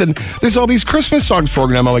list, and there's all these Christmas songs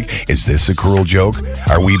programmed. I'm like, is this a cruel joke?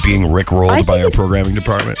 Are we being rickrolled by our programming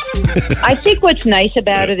department? I think what's nice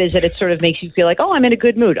about it is that it sort of makes you feel like, oh, I'm in a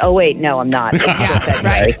good mood. Oh, wait, no, I'm not.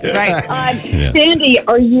 Right. Sandy,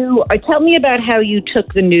 tell me about how you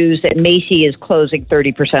took the news that Macy is closing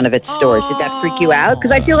 30% of its stores. Did that freak you out?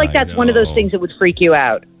 Because I feel like that's one of those things that would freak you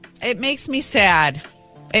out. It makes me sad.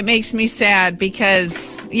 It makes me sad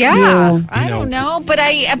because, I don't know. But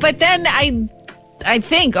then I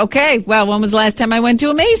think, okay, well, when was the last time I went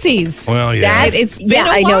to a Macy's? Well, yeah. It's been a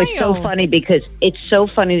while. I know. It's so funny because it's so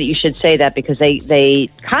funny that you should say that because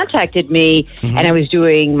they contacted me and I was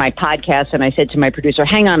doing my podcast and I said to my producer,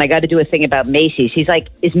 hang on, I got to do a thing about Macy's. He's like,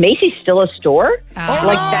 is Macy's still a store?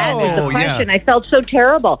 That is the question. Yeah. I felt so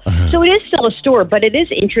terrible. So it is still a store, but it is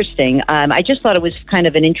interesting. I just thought it was kind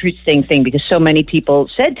of an interesting thing because so many people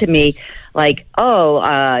said to me, like,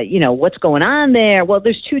 what's going on there? Well,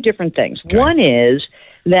 there's two different things. Okay. One is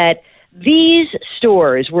that these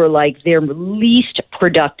stores were like their least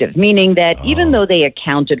productive, meaning that even though they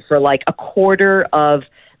accounted for like a quarter of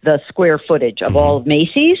the square footage of all of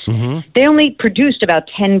Macy's, they only produced about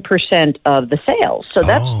 10% of the sales. So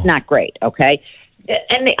that's not great, okay?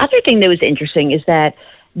 And the other thing that was interesting is that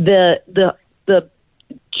the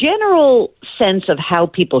general sense of how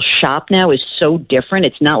people shop now is so different.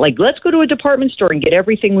 It's not like, let's go to a department store and get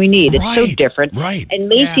everything we need. It's so different. Right. And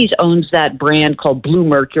Macy's owns that brand called Blue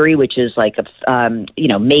Mercury, which is like,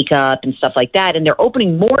 makeup and stuff like that. And they're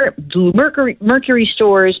opening more Blue Mercury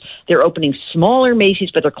stores. They're opening smaller Macy's,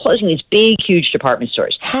 but they're closing these big, huge department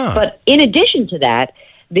stores. But in addition to that,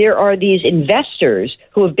 there are these investors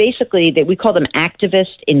who have basically, we call them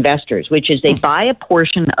activist investors, which is they buy a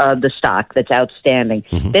portion of the stock that's outstanding.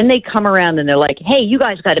 Then they come around and they're like, hey, you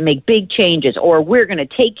guys got to make big changes or we're going to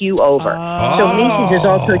take you over. So Macy's is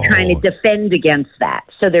also trying to defend against that.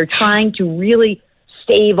 So they're trying to really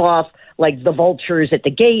stave off like the vultures at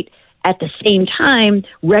the gate, at the same time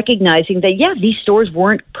recognizing that, these stores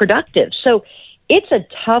weren't productive. So it's a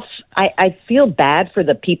tough, I feel bad for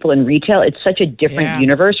the people in retail. It's such a different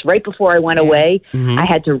universe. Right before I went away, I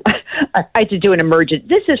had to do an emergent.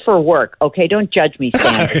 This is for work, okay? Don't judge me,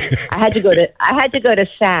 Sam. I had to go to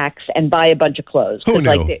Saks and buy a bunch of clothes. Who knew?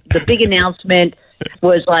 Like the big announcement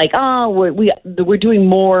was like, we're doing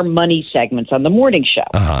more money segments on the morning show,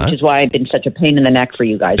 which is why I've been such a pain in the neck for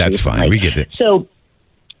you guys. That's recently. fine. We get it. So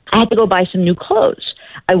I had to go buy some new clothes.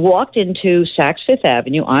 I walked into Saks Fifth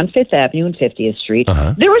Avenue on Fifth Avenue and 50th Street.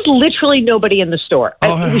 There was literally nobody in the store.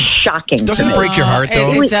 It was shocking. Doesn't it break your heart,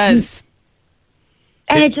 though? It does.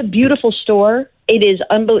 And it's a beautiful store. It is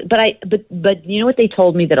unbelievable. But you know what they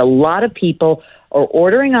told me? That a lot of people are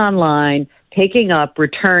ordering online, picking up,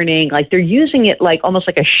 returning. Like they're using it like almost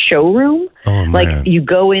like a showroom. Like you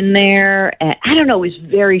go in there and I don't know, it was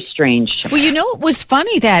very strange. Well, it was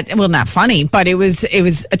funny not funny, but it was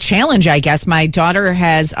a challenge, I guess. My daughter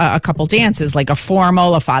has a couple dances, like a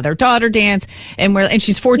formal, a father-daughter dance, and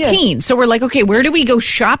she's 14. So we're like, okay, where do we go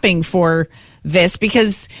shopping for this?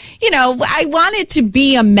 Because, I want it to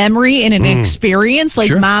be a memory and an experience,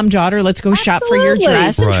 like mom, daughter, let's go shop for your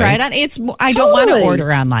dress and try it on. I don't want to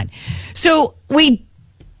order online. So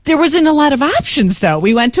there wasn't a lot of options, though.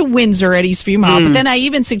 We went to Windsor at Eastview Mall, but then I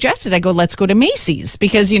even suggested, let's go to Macy's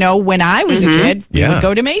because, when I was a kid, we would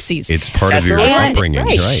go to Macy's. It's part of your upbringing,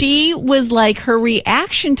 right? She was like, her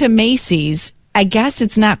reaction to Macy's, I guess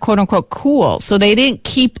it's not quote unquote cool. So they didn't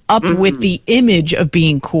keep up with the image of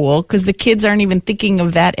being cool because the kids aren't even thinking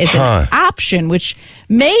of that as an option, which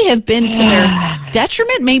may have been to their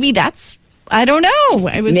detriment. Maybe that's, I don't know.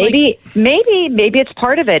 It was maybe it's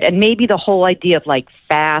part of it. And maybe the whole idea of like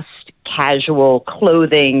fast, casual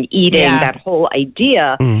clothing, eating, that whole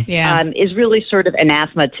idea is really sort of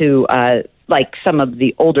anathema to like some of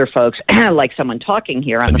the older folks, like someone talking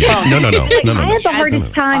here on the phone. No. I have the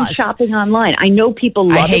hardest time shopping online. I know people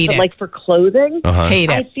love it, but like for clothing,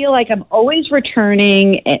 I feel like I'm always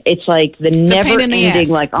returning. It's like it's never ending,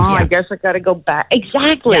 like, I guess I got to go back.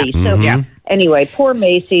 Exactly. So, anyway, poor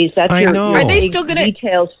Macy's. That's your Are they still gonna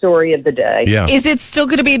detail story of the day. Yeah. Is it still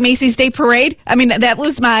going to be Macy's Day Parade? I mean, that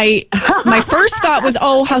was my first thought was,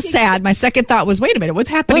 oh, how sad. My second thought was, wait a minute, what's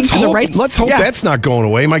happening to the rights? Let's hope that's not going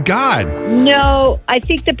away. My God. No, I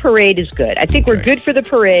think the parade is good. I think we're good for the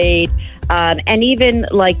parade. And even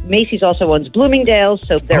like Macy's also owns Bloomingdale's,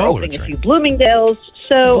 so they're opening a few Bloomingdale's.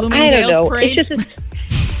 So I don't know. Parade? It's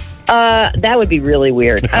just That would be really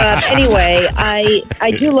weird. Anyway,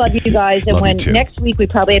 I do love you guys, and when next week we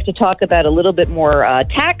probably have to talk about a little bit more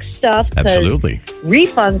tax stuff. Absolutely,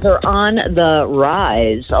 refunds are on the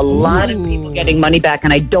rise. A lot of people getting money back,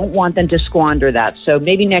 and I don't want them to squander that. So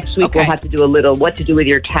maybe next week we'll have to do a little what to do with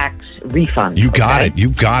your tax refund. You got it.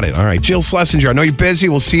 You've got it. All right, Jill Schlesinger. I know you're busy.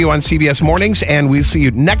 We'll see you on CBS Mornings, and we'll see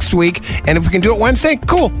you next week. And if we can do it Wednesday,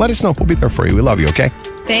 cool. Let us know. We'll be there for you. We love you. Okay.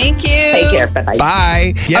 Thank you. Take care. Bye-bye.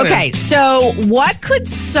 Bye. Yeah, okay, so what could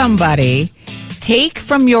somebody take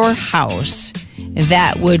from your house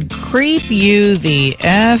that would creep you the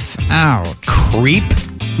F out? Creep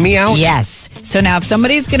me out? Yes. So now if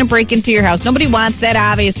somebody's going to break into your house, nobody wants that,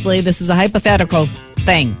 obviously. This is a hypothetical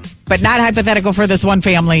thing, but not hypothetical for this one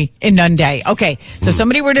family in Nunday. Okay, so if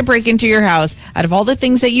somebody were to break into your house, out of all the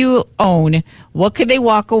things that you own, what could they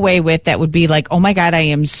walk away with that would be like, oh my God, I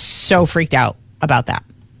am so freaked out about that?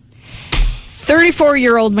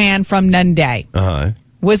 34-year-old man from Nunday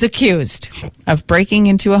was accused of breaking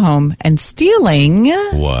into a home and stealing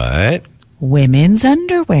what? Women's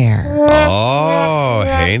underwear. Oh,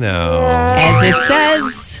 hey now. As it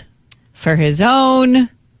says, for his own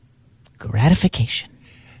gratification.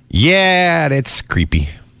 Yeah, that's creepy.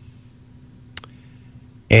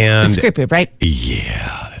 And it's creepy, right?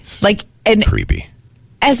 Yeah, that's creepy.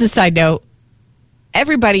 As a side note,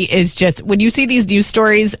 everybody is just, when you see these news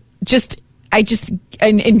stories, I just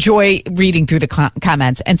enjoy reading through the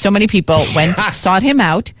comments. And so many people went, sought him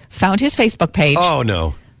out, found his Facebook page. Oh,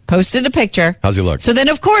 no. Posted a picture. How's he look? So then,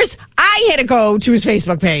 of course, I had to go to his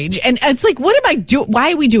Facebook page. And it's like, what am I doing?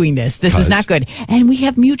 Why are we doing this? This is not good. And we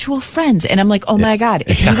have mutual friends. And I'm like, oh, my God.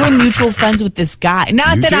 If you were mutual friends with this guy,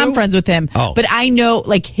 not that I'm friends with him, but I know,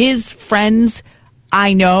 like, his friends,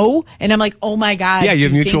 I know. And I'm like, oh, my God. Yeah, you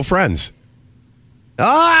have mutual friends.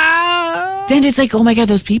 Then it's like, oh my God,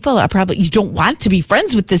 those people are probably, you don't want to be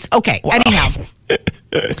friends with this. Okay, anyhow.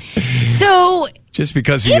 So. Just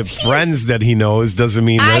because you have friends that he knows doesn't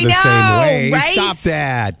mean they're the same way. Right? Stop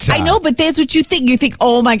that. I know, but that's what you think. You think,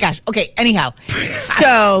 oh my gosh. Okay, anyhow.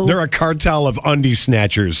 So. They're a cartel of undie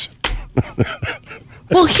snatchers.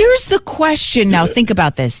 Well, here's the question now. Think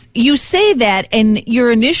about this. You say that, and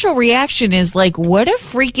your initial reaction is like, what a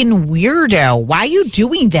freaking weirdo. Why are you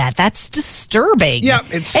doing that? That's disturbing. Yeah,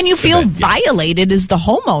 and you feel violated as the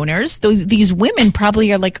homeowners. These women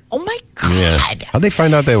probably are like, oh, my God. Yeah. How'd they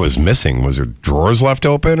find out that it was missing? Was there drawers left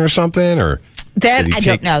open or something? Or that did he I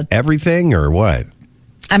take don't know. everything or what?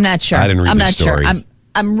 I'm not sure. I didn't read the story. Sure.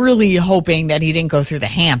 I'm really hoping that he didn't go through the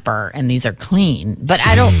hamper and these are clean. But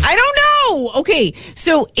I don't know. Okay,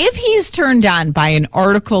 so if he's turned on by an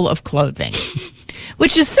article of clothing,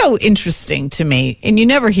 which is so interesting to me, and you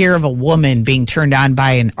never hear of a woman being turned on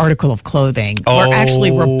by an article of clothing or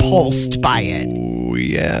actually repulsed by it. Oh,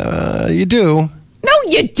 yeah, you do. No,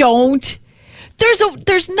 you don't.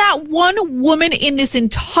 There's not one woman in this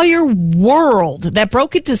entire world that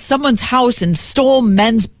broke into someone's house and stole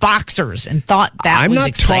men's boxers and thought that was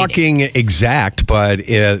exciting. I'm not talking exact, but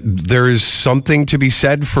there's something to be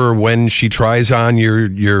said for when she tries on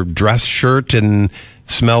your dress shirt and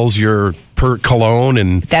smells your cologne.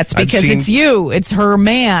 And that's because it's you. It's her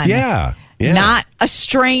man. Yeah. Yeah. Not a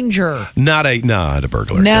stranger. Not a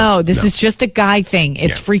burglar. No, this is just a guy thing.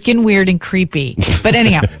 It's freaking weird and creepy. But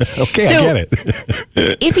anyhow. Okay, so, I get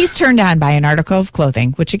it. If he's turned on by an article of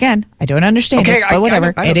clothing, which again, I don't understand it, but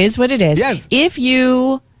whatever. It is what it is. Yes. If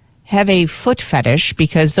you have a foot fetish,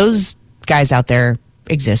 because those guys out there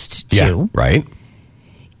exist too. Yeah, right.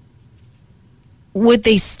 Would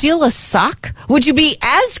they steal a sock? Would you be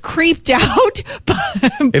as creeped out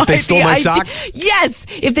if they stole my socks? Yes.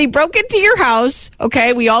 If they broke into your house,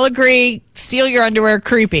 okay, we all agree, steal your underwear,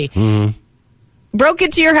 creepy. Mm-hmm. Broke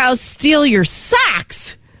into your house, steal your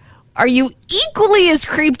socks. Are you equally as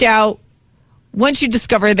creeped out once you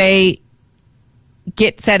discover they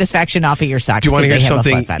get satisfaction off of your socks? Do you want to hear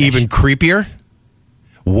something even creepier?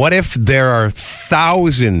 What if there are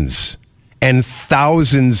thousands and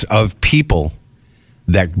thousands of people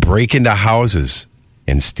that break into houses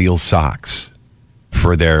and steal socks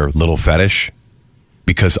for their little fetish?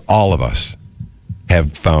 Because all of us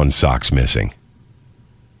have found socks missing.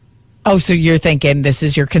 Oh, so you're thinking this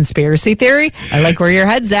is your conspiracy theory? I like where your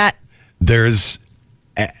head's at. There's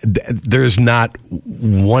not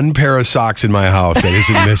one pair of socks in my house that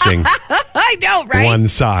isn't missing. I know, right? One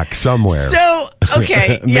sock somewhere. So,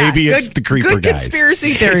 okay. Maybe it's the creeper good guys.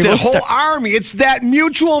 Conspiracy theory. It's a whole army. It's that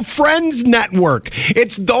mutual friends network.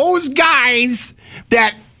 It's those guys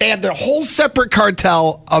that they have their whole separate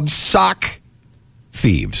cartel of sock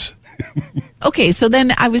thieves. Okay, so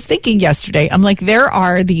then I was thinking yesterday, I'm like, there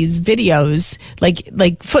are these videos,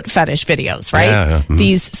 like foot fetish videos, right? Yeah. Mm-hmm.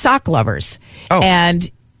 These sock lovers. Oh. And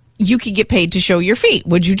you could get paid to show your feet.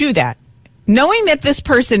 Would you do that? Knowing that this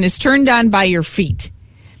person is turned on by your feet,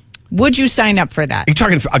 would you sign up for that? Are you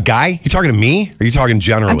talking to a guy? You talking to me? Or are you talking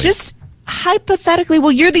generally? I'm just hypothetically,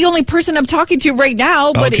 well, you're the only person I'm talking to right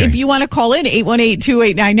now, but Okay. if you want to call in,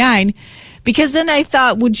 818-2899, because then I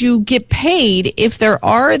thought, would you get paid if there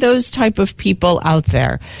are those type of people out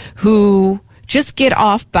there who just get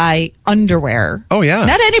off by underwear? Oh, yeah.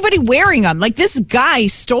 Not anybody wearing them. Like this guy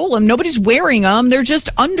stole them. Nobody's wearing them. They're just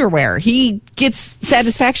underwear. He gets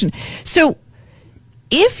satisfaction. So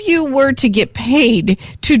if you were to get paid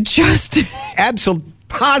to just... Absolutely,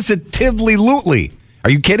 positively. Are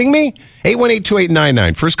you kidding me?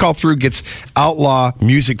 818-2899. First call through gets Outlaw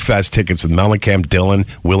Music Fest tickets with Mellencamp, Dylan,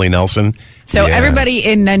 Willie Nelson. So Yeah. everybody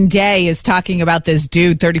in Nunday is talking about this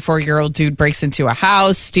dude, 34-year-old dude breaks into a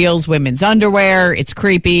house, steals women's underwear. It's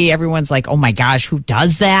creepy. Everyone's like, oh my gosh, who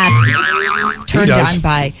does that? Turned does. on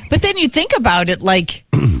by. But then you think about it, like,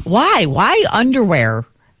 why? Why underwear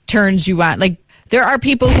turns you on? Like, there are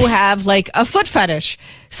people who have like a foot fetish,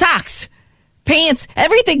 socks, pants,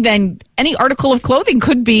 everything. Then any article of clothing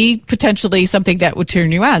could be potentially something that would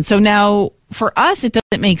turn you on. So now for us, it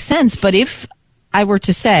doesn't make sense. But if I were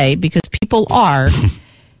to say, because people are,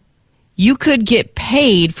 you could get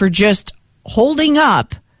paid for just holding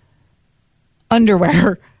up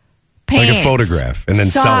underwear, pants, Like a photograph and then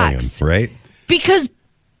selling socks. them, right? Because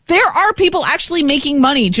there are people actually making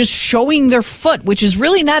money just showing their foot, which is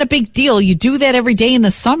really not a big deal. You do that every day in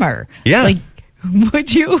the summer. Yeah. Like,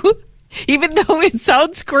 would you, even though it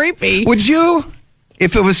sounds creepy? Would you?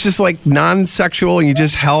 If it was just like non-sexual and you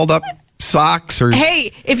just held up socks or...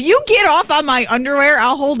 Hey, if you get off on my underwear,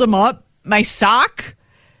 I'll hold them up. My sock,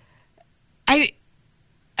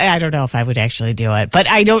 I don't know if I would actually do it, but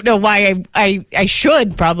I don't know why I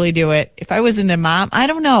should probably do it. If I was into mom, I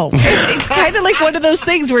don't know. It's kind of like one of those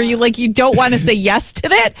things where you don't want to say yes to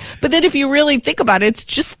that, but then if you really think about it, it's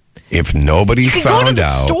just... If nobody You can found go to the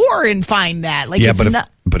out... store and find that. Like, yeah, it's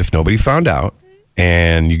but if nobody found out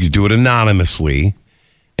and you could do it anonymously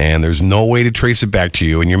and there's no way to trace it back to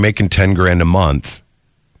you and you're making $10,000 a month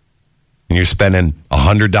and you're spending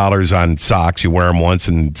 $100 on socks, you wear them once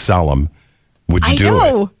and sell them, would you do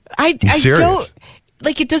it? I serious? don't.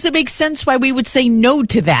 Like, it doesn't make sense why we would say no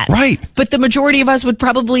to that. Right. But the majority of us would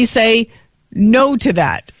probably say no to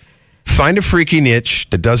that. Find a freaky niche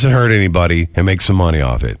that doesn't hurt anybody and make some money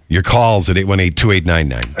off it. Your calls at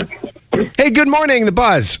 818-2899. Hey, good morning, The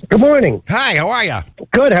Buzz. Good morning. Hi, how are you?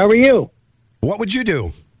 Good, how are you? What would you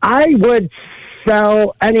do? I would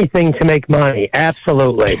sell anything to make money,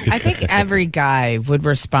 absolutely. I think every guy would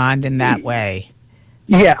respond in that way.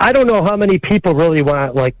 Yeah, I don't know how many people really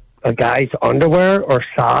want, like, a guy's underwear or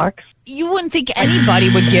socks. You wouldn't think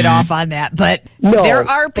anybody would get off on that, but No, there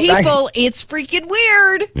are but I- people. It's freaking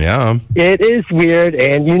weird. Yeah. It is weird,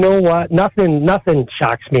 and you know what? Nothing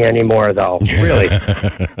shocks me anymore, though, really.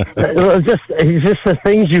 It's just the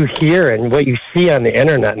things you hear and what you see on the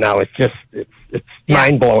internet now. It's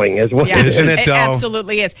mind-blowing as well. Yeah, Isn't it, though?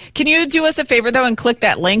 absolutely is. Can you do us a favor, though, and click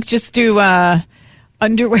that link? Just do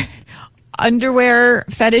underwear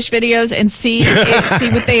fetish videos and see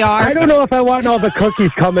what they are. I don't know if I want all the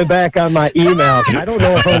cookies coming back on my email. I don't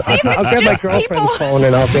know if I'll get my girlfriend's phone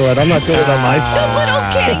and I'll do it. I'm not doing it on my phone. The little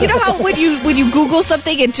kid. You know how when you Google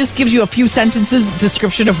something, it just gives you a few sentences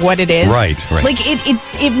description of what it is. Right. Like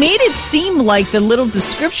it made it seem like the little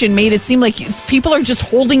description made it seem like people are just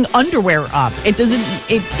holding underwear up. It doesn't.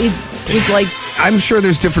 It was like. I'm sure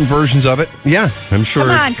there's different versions of it. Yeah, I'm sure.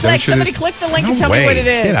 Come on, I'm click. sure Somebody there's- click the link and No tell me way. what it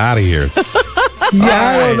is. Get out of here. Yeah,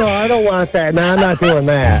 I don't know. I don't want that. No, I'm not doing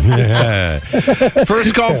that. Yeah.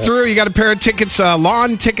 First call through. You got a pair of tickets,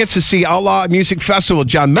 lawn tickets to see Outlaw Music Festival.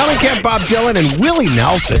 John Mellencamp, Bob Dylan, and Willie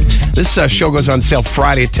Nelson. This show goes on sale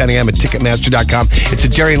Friday at 10 a.m. at Ticketmaster.com. It's a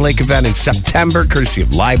Darien Lake event in September, courtesy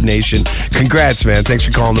of Live Nation. Congrats, man. Thanks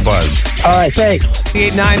for calling The Buzz. All right, thanks.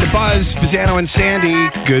 8-9 The Buzz, Spezzano and Sandy.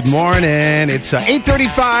 Good morning. It's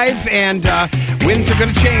 8:35, and winds are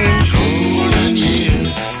going to change.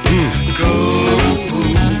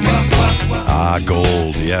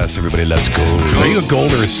 Gold. Yes, everybody loves gold. Are you a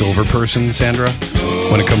gold or a silver person, Sandra,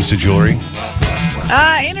 when it comes to jewelry?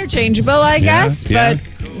 Interchangeable, I guess, yeah.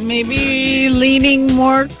 but maybe leaning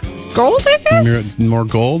more gold, I guess. More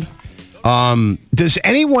gold? Does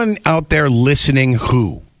anyone out there listening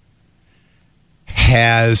who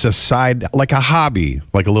has a side, like a hobby,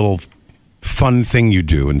 like a little fun thing you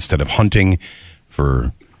do instead of hunting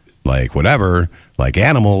for, like, whatever, like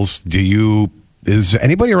animals, is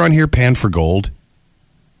anybody around here pan for gold?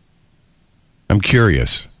 I'm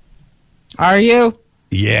curious. Are you?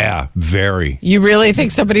 Yeah, very. You really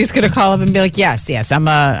think somebody's going to call up and be like, yes, I'm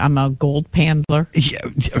a gold pandler? Yeah.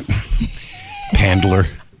 Pandler.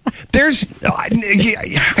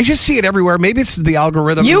 I just see it everywhere. Maybe it's the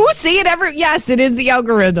algorithm. You see it yes, it is the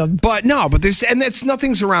algorithm. But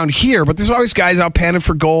nothing's around here, but there's always guys out panning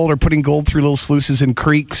for gold or putting gold through little sluices and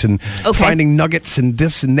creeks and finding nuggets and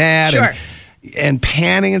this and that. Sure. And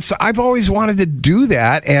panning, and so I've always wanted to do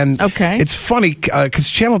that. And it's funny because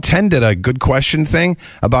Channel 10 did a good question thing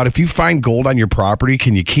about if you find gold on your property,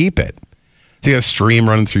 can you keep it? So you got a stream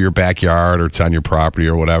running through your backyard, or it's on your property,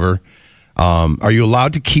 or whatever. Are you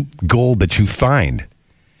allowed to keep gold that you find?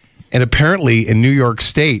 And apparently, in New York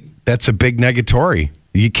State, that's a big negatory.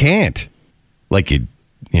 You can't, like you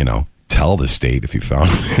tell the state if you found,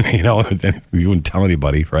 then you wouldn't tell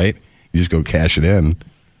anybody, right? You just go cash it in.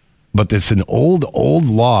 But it's an old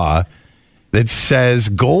law that says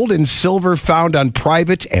gold and silver found on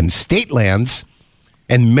private and state lands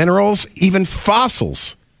and minerals, even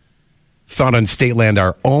fossils found on state land,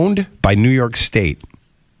 are owned by New York State.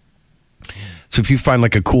 So if you find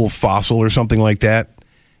like a cool fossil or something like that,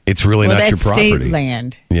 it's really not your property. That's state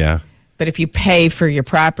land. Yeah. But if you pay for your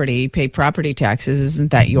property, pay property taxes,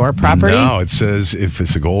 isn't that your property? No, it says if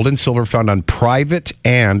it's a gold and silver found on private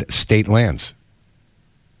and state lands.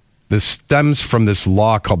 This stems from this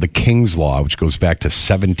law called the King's Law, which goes back to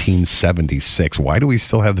 1776. Why do we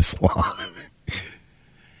still have this law?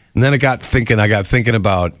 And then I got thinking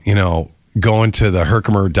about, going to the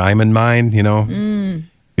Herkimer diamond mine, You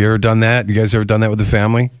ever done that? You guys ever done that with the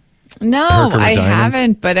family? No, I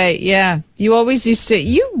haven't, but you always used to.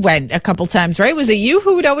 You went a couple times, right? Was it you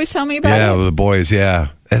who would always tell me about it? Yeah, with the boys, yeah.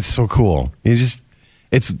 That's so cool. It's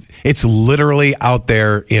literally out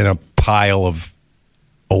there in a pile of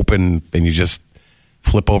open, and you just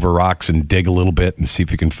flip over rocks and dig a little bit and see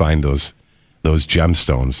if you can find those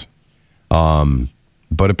gemstones.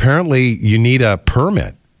 But apparently you need a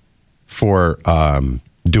permit for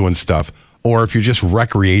doing stuff, or if you're just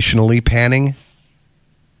recreationally panning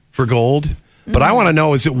for gold. But I want to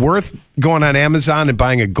know, is it worth going on Amazon and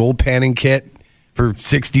buying a gold panning kit for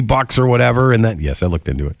 $60 or whatever? And then, yes, I looked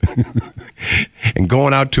into it. And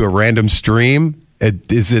going out to a random stream.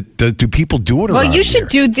 Do people do it around Well, you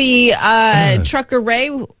should here? do the Trucker Ray,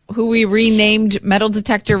 who we renamed Metal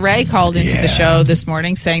Detector Ray, called into the show this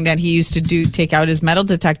morning saying that he used to take out his metal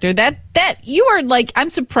detector. That you are like,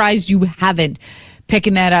 I'm surprised you haven't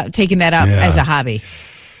taken that up as a hobby.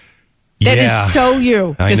 That is so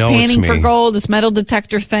you. I This know, panning it's for me. gold, this metal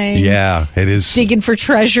detector thing. Yeah, it is. Digging for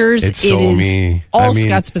treasures. It's so me. All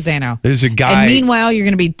Scott Spezzano. There's a guy. And meanwhile, you're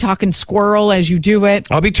going to be talking squirrel as you do it.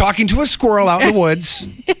 I'll be talking to a squirrel out in the woods.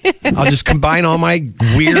 I'll just combine all my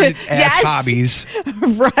weird ass hobbies.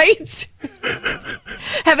 Right?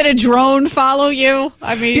 Having a drone follow you.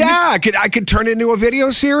 I mean, yeah, I could turn it into a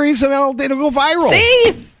video series and it'll go viral.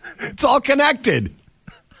 See? It's all connected.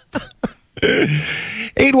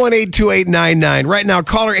 818-2899. Right now,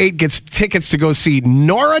 caller 8 gets tickets to go see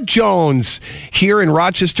Norah Jones here in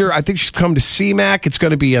Rochester. I think she's come to CMAC. It's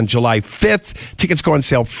going to be on July 5th. Tickets go on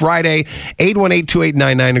sale Friday.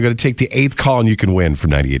 818-2899 are going to take the 8th call, and you can win for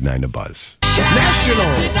 98.9 The Buzz.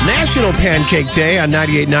 National Pancake Day on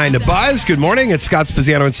 98.9 The Buzz. Good morning. It's Scott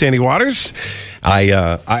Spezzano and Sandy Waters. I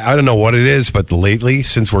don't know what it is, but lately,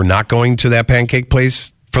 since we're not going to that pancake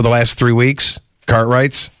place for the last 3 weeks,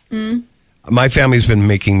 Cartwright's, my family's been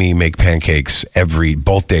making me make pancakes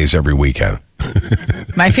both days every weekend.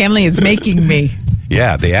 My family is making me.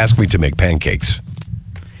 Yeah, they ask me to make pancakes.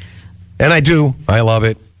 And I do. I love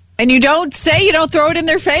it. And you don't throw it in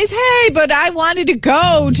their face, hey, but I wanted to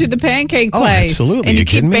go to the pancake place. Oh, absolutely. And you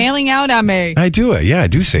keep me? bailing out on me. I do it. Yeah, I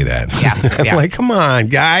do say that. Yeah. I'm like, come on,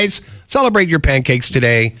 guys. Celebrate your pancakes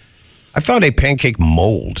today. I found a pancake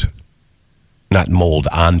mold. Not mold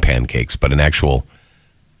on pancakes, but an actual...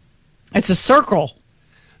 It's a circle.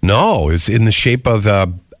 No, it's in the shape of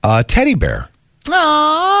a teddy bear.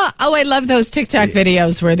 Oh, I love those TikTok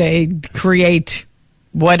videos where they create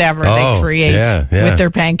whatever they create with their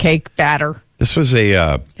pancake batter. This was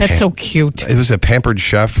that's so cute. It was a Pampered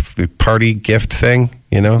Chef party gift thing,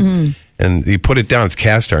 And you put it down. It's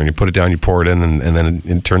cast iron. You put it down, you pour it in, and then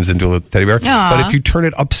it turns into a teddy bear. Aww. But if you turn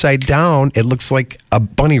it upside down, it looks like a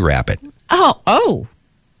bunny rabbit. Oh.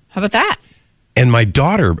 How about that? And my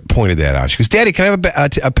daughter pointed that out. She goes, Daddy, can I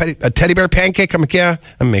have a teddy bear pancake? I'm like, yeah,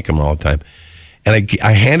 I make them all the time. And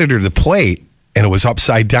I handed her the plate, and it was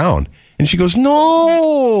upside down. And she goes,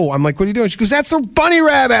 no. I'm like, what are you doing? She goes, that's a bunny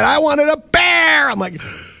rabbit. I wanted a bear. I'm like,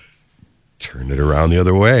 turn it around the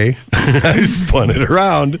other way. I spun it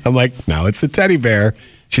around. I'm like, now it's a teddy bear.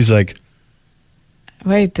 She's like,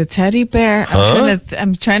 Wait, the teddy bear.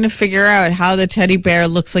 I'm trying to figure out how the teddy bear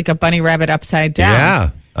looks like a bunny rabbit upside down. Yeah,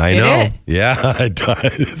 I know. It? Yeah, it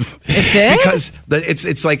does. It did? Because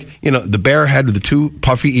it's like, the bear had the two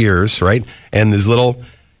puffy ears, right? And this little,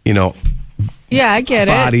 yeah, I get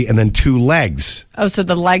body, it. and then two legs. Oh, so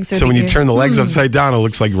the legs are So when you turn the legs upside down, it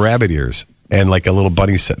looks like rabbit ears and like a little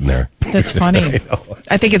bunny sitting there. That's funny.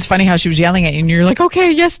 I think it's funny how she was yelling at you, and you're like,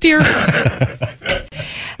 okay, yes, dear.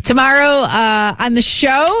 Tomorrow on the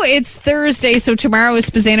show, it's Thursday, so tomorrow is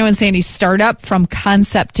Spezzano and Sandy startup from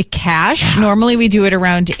concept to cash. Normally we do it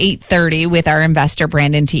around 8:30 with our investor,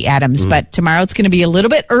 Brandon T. Adams, but tomorrow it's going to be a little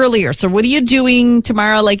bit earlier. So what are you doing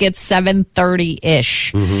tomorrow, like at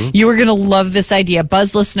 7:30-ish? You are going to love this idea.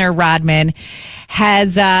 Buzz listener Rodman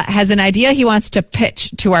has an idea he wants to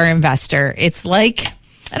pitch to our investor. It's like,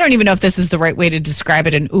 I don't even know if this is the right way to describe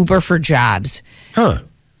it, an Uber for jobs.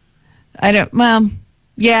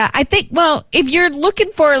 Yeah, I think, if you're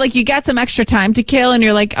looking for, like, you got some extra time to kill and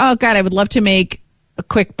you're like, oh, God, I would love to make a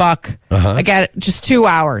quick buck. I got just 2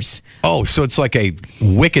 hours. Oh, so it's like a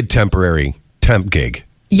wicked temporary temp gig.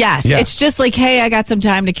 Yes, it's just like, hey, I got some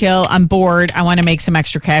time to kill. I'm bored. I want to make some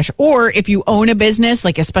extra cash. Or if you own a business,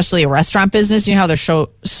 like especially a restaurant business, you know how they're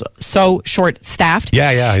so short-staffed?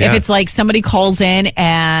 Yeah. If it's like somebody calls in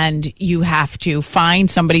and you have to find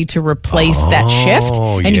somebody to replace that shift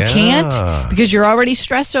and you can't because you're already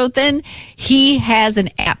stressed out, then he has an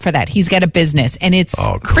app for that. He's got a business and it's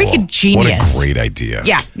freaking genius. What a great idea.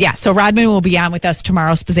 Yeah. So Rodman will be on with us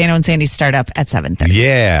tomorrow, Spezzano and Sandy startup at 7:30.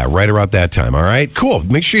 Yeah, right about that time. All right, cool.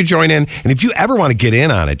 Make sure you join in. And if you ever want to get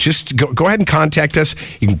in on it, just go ahead and contact us.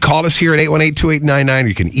 You can call us here at 818-2899, or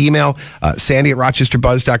you can email Sandy at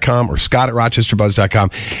rochesterbuzz.com or Scott at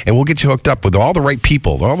rochesterbuzz.com, and we'll get you hooked up with all the right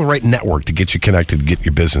people, all the right network to get you connected to get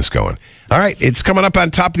your business going. All right, it's coming up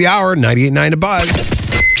on top of the hour, 98.9 The Buzz.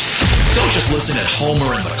 Don't just listen at home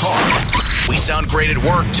or in the car. We sound great at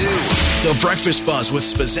work, too. The Breakfast Buzz with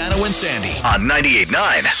Spezzano and Sandy on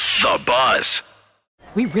 98.9 The Buzz.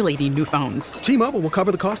 We really need new phones. T-Mobile will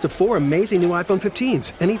cover the cost of 4 amazing new iPhone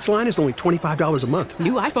 15s, and each line is only $25 a month.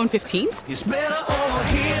 New iPhone 15s? It's better over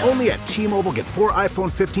here. Only at T-Mobile, get 4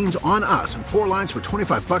 iPhone 15s on us and 4 lines for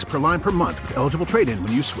 $25 per line per month with eligible trade-in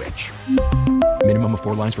when you switch. Minimum of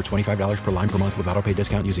 4 lines for $25 per line per month with autopay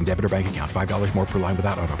discount using debit or bank account. $5 more per line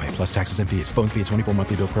without autopay, plus taxes and fees. Phone fee at 24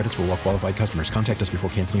 monthly bill credits for well-qualified customers. Contact us before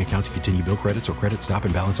canceling account to continue bill credits or credit stop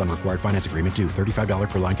and balance on required finance agreement due. $35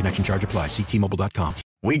 per line connection charge applies. See T-Mobile.com.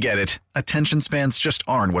 We get it. Attention spans just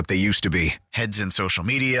aren't what they used to be. Heads in social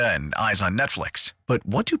media and eyes on Netflix. But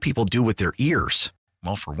what do people do with their ears?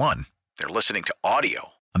 Well, for one, they're listening to audio.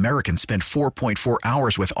 Americans spend 4.4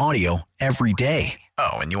 hours with audio every day.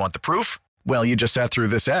 Oh, and you want the proof? Well, you just sat through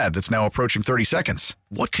this ad that's now approaching 30 seconds.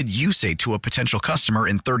 What could you say to a potential customer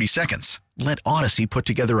in 30 seconds? Let Odyssey put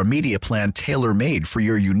together a media plan tailor-made for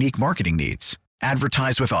your unique marketing needs.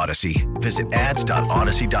 Advertise with Odyssey. Visit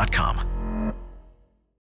ads.odyssey.com.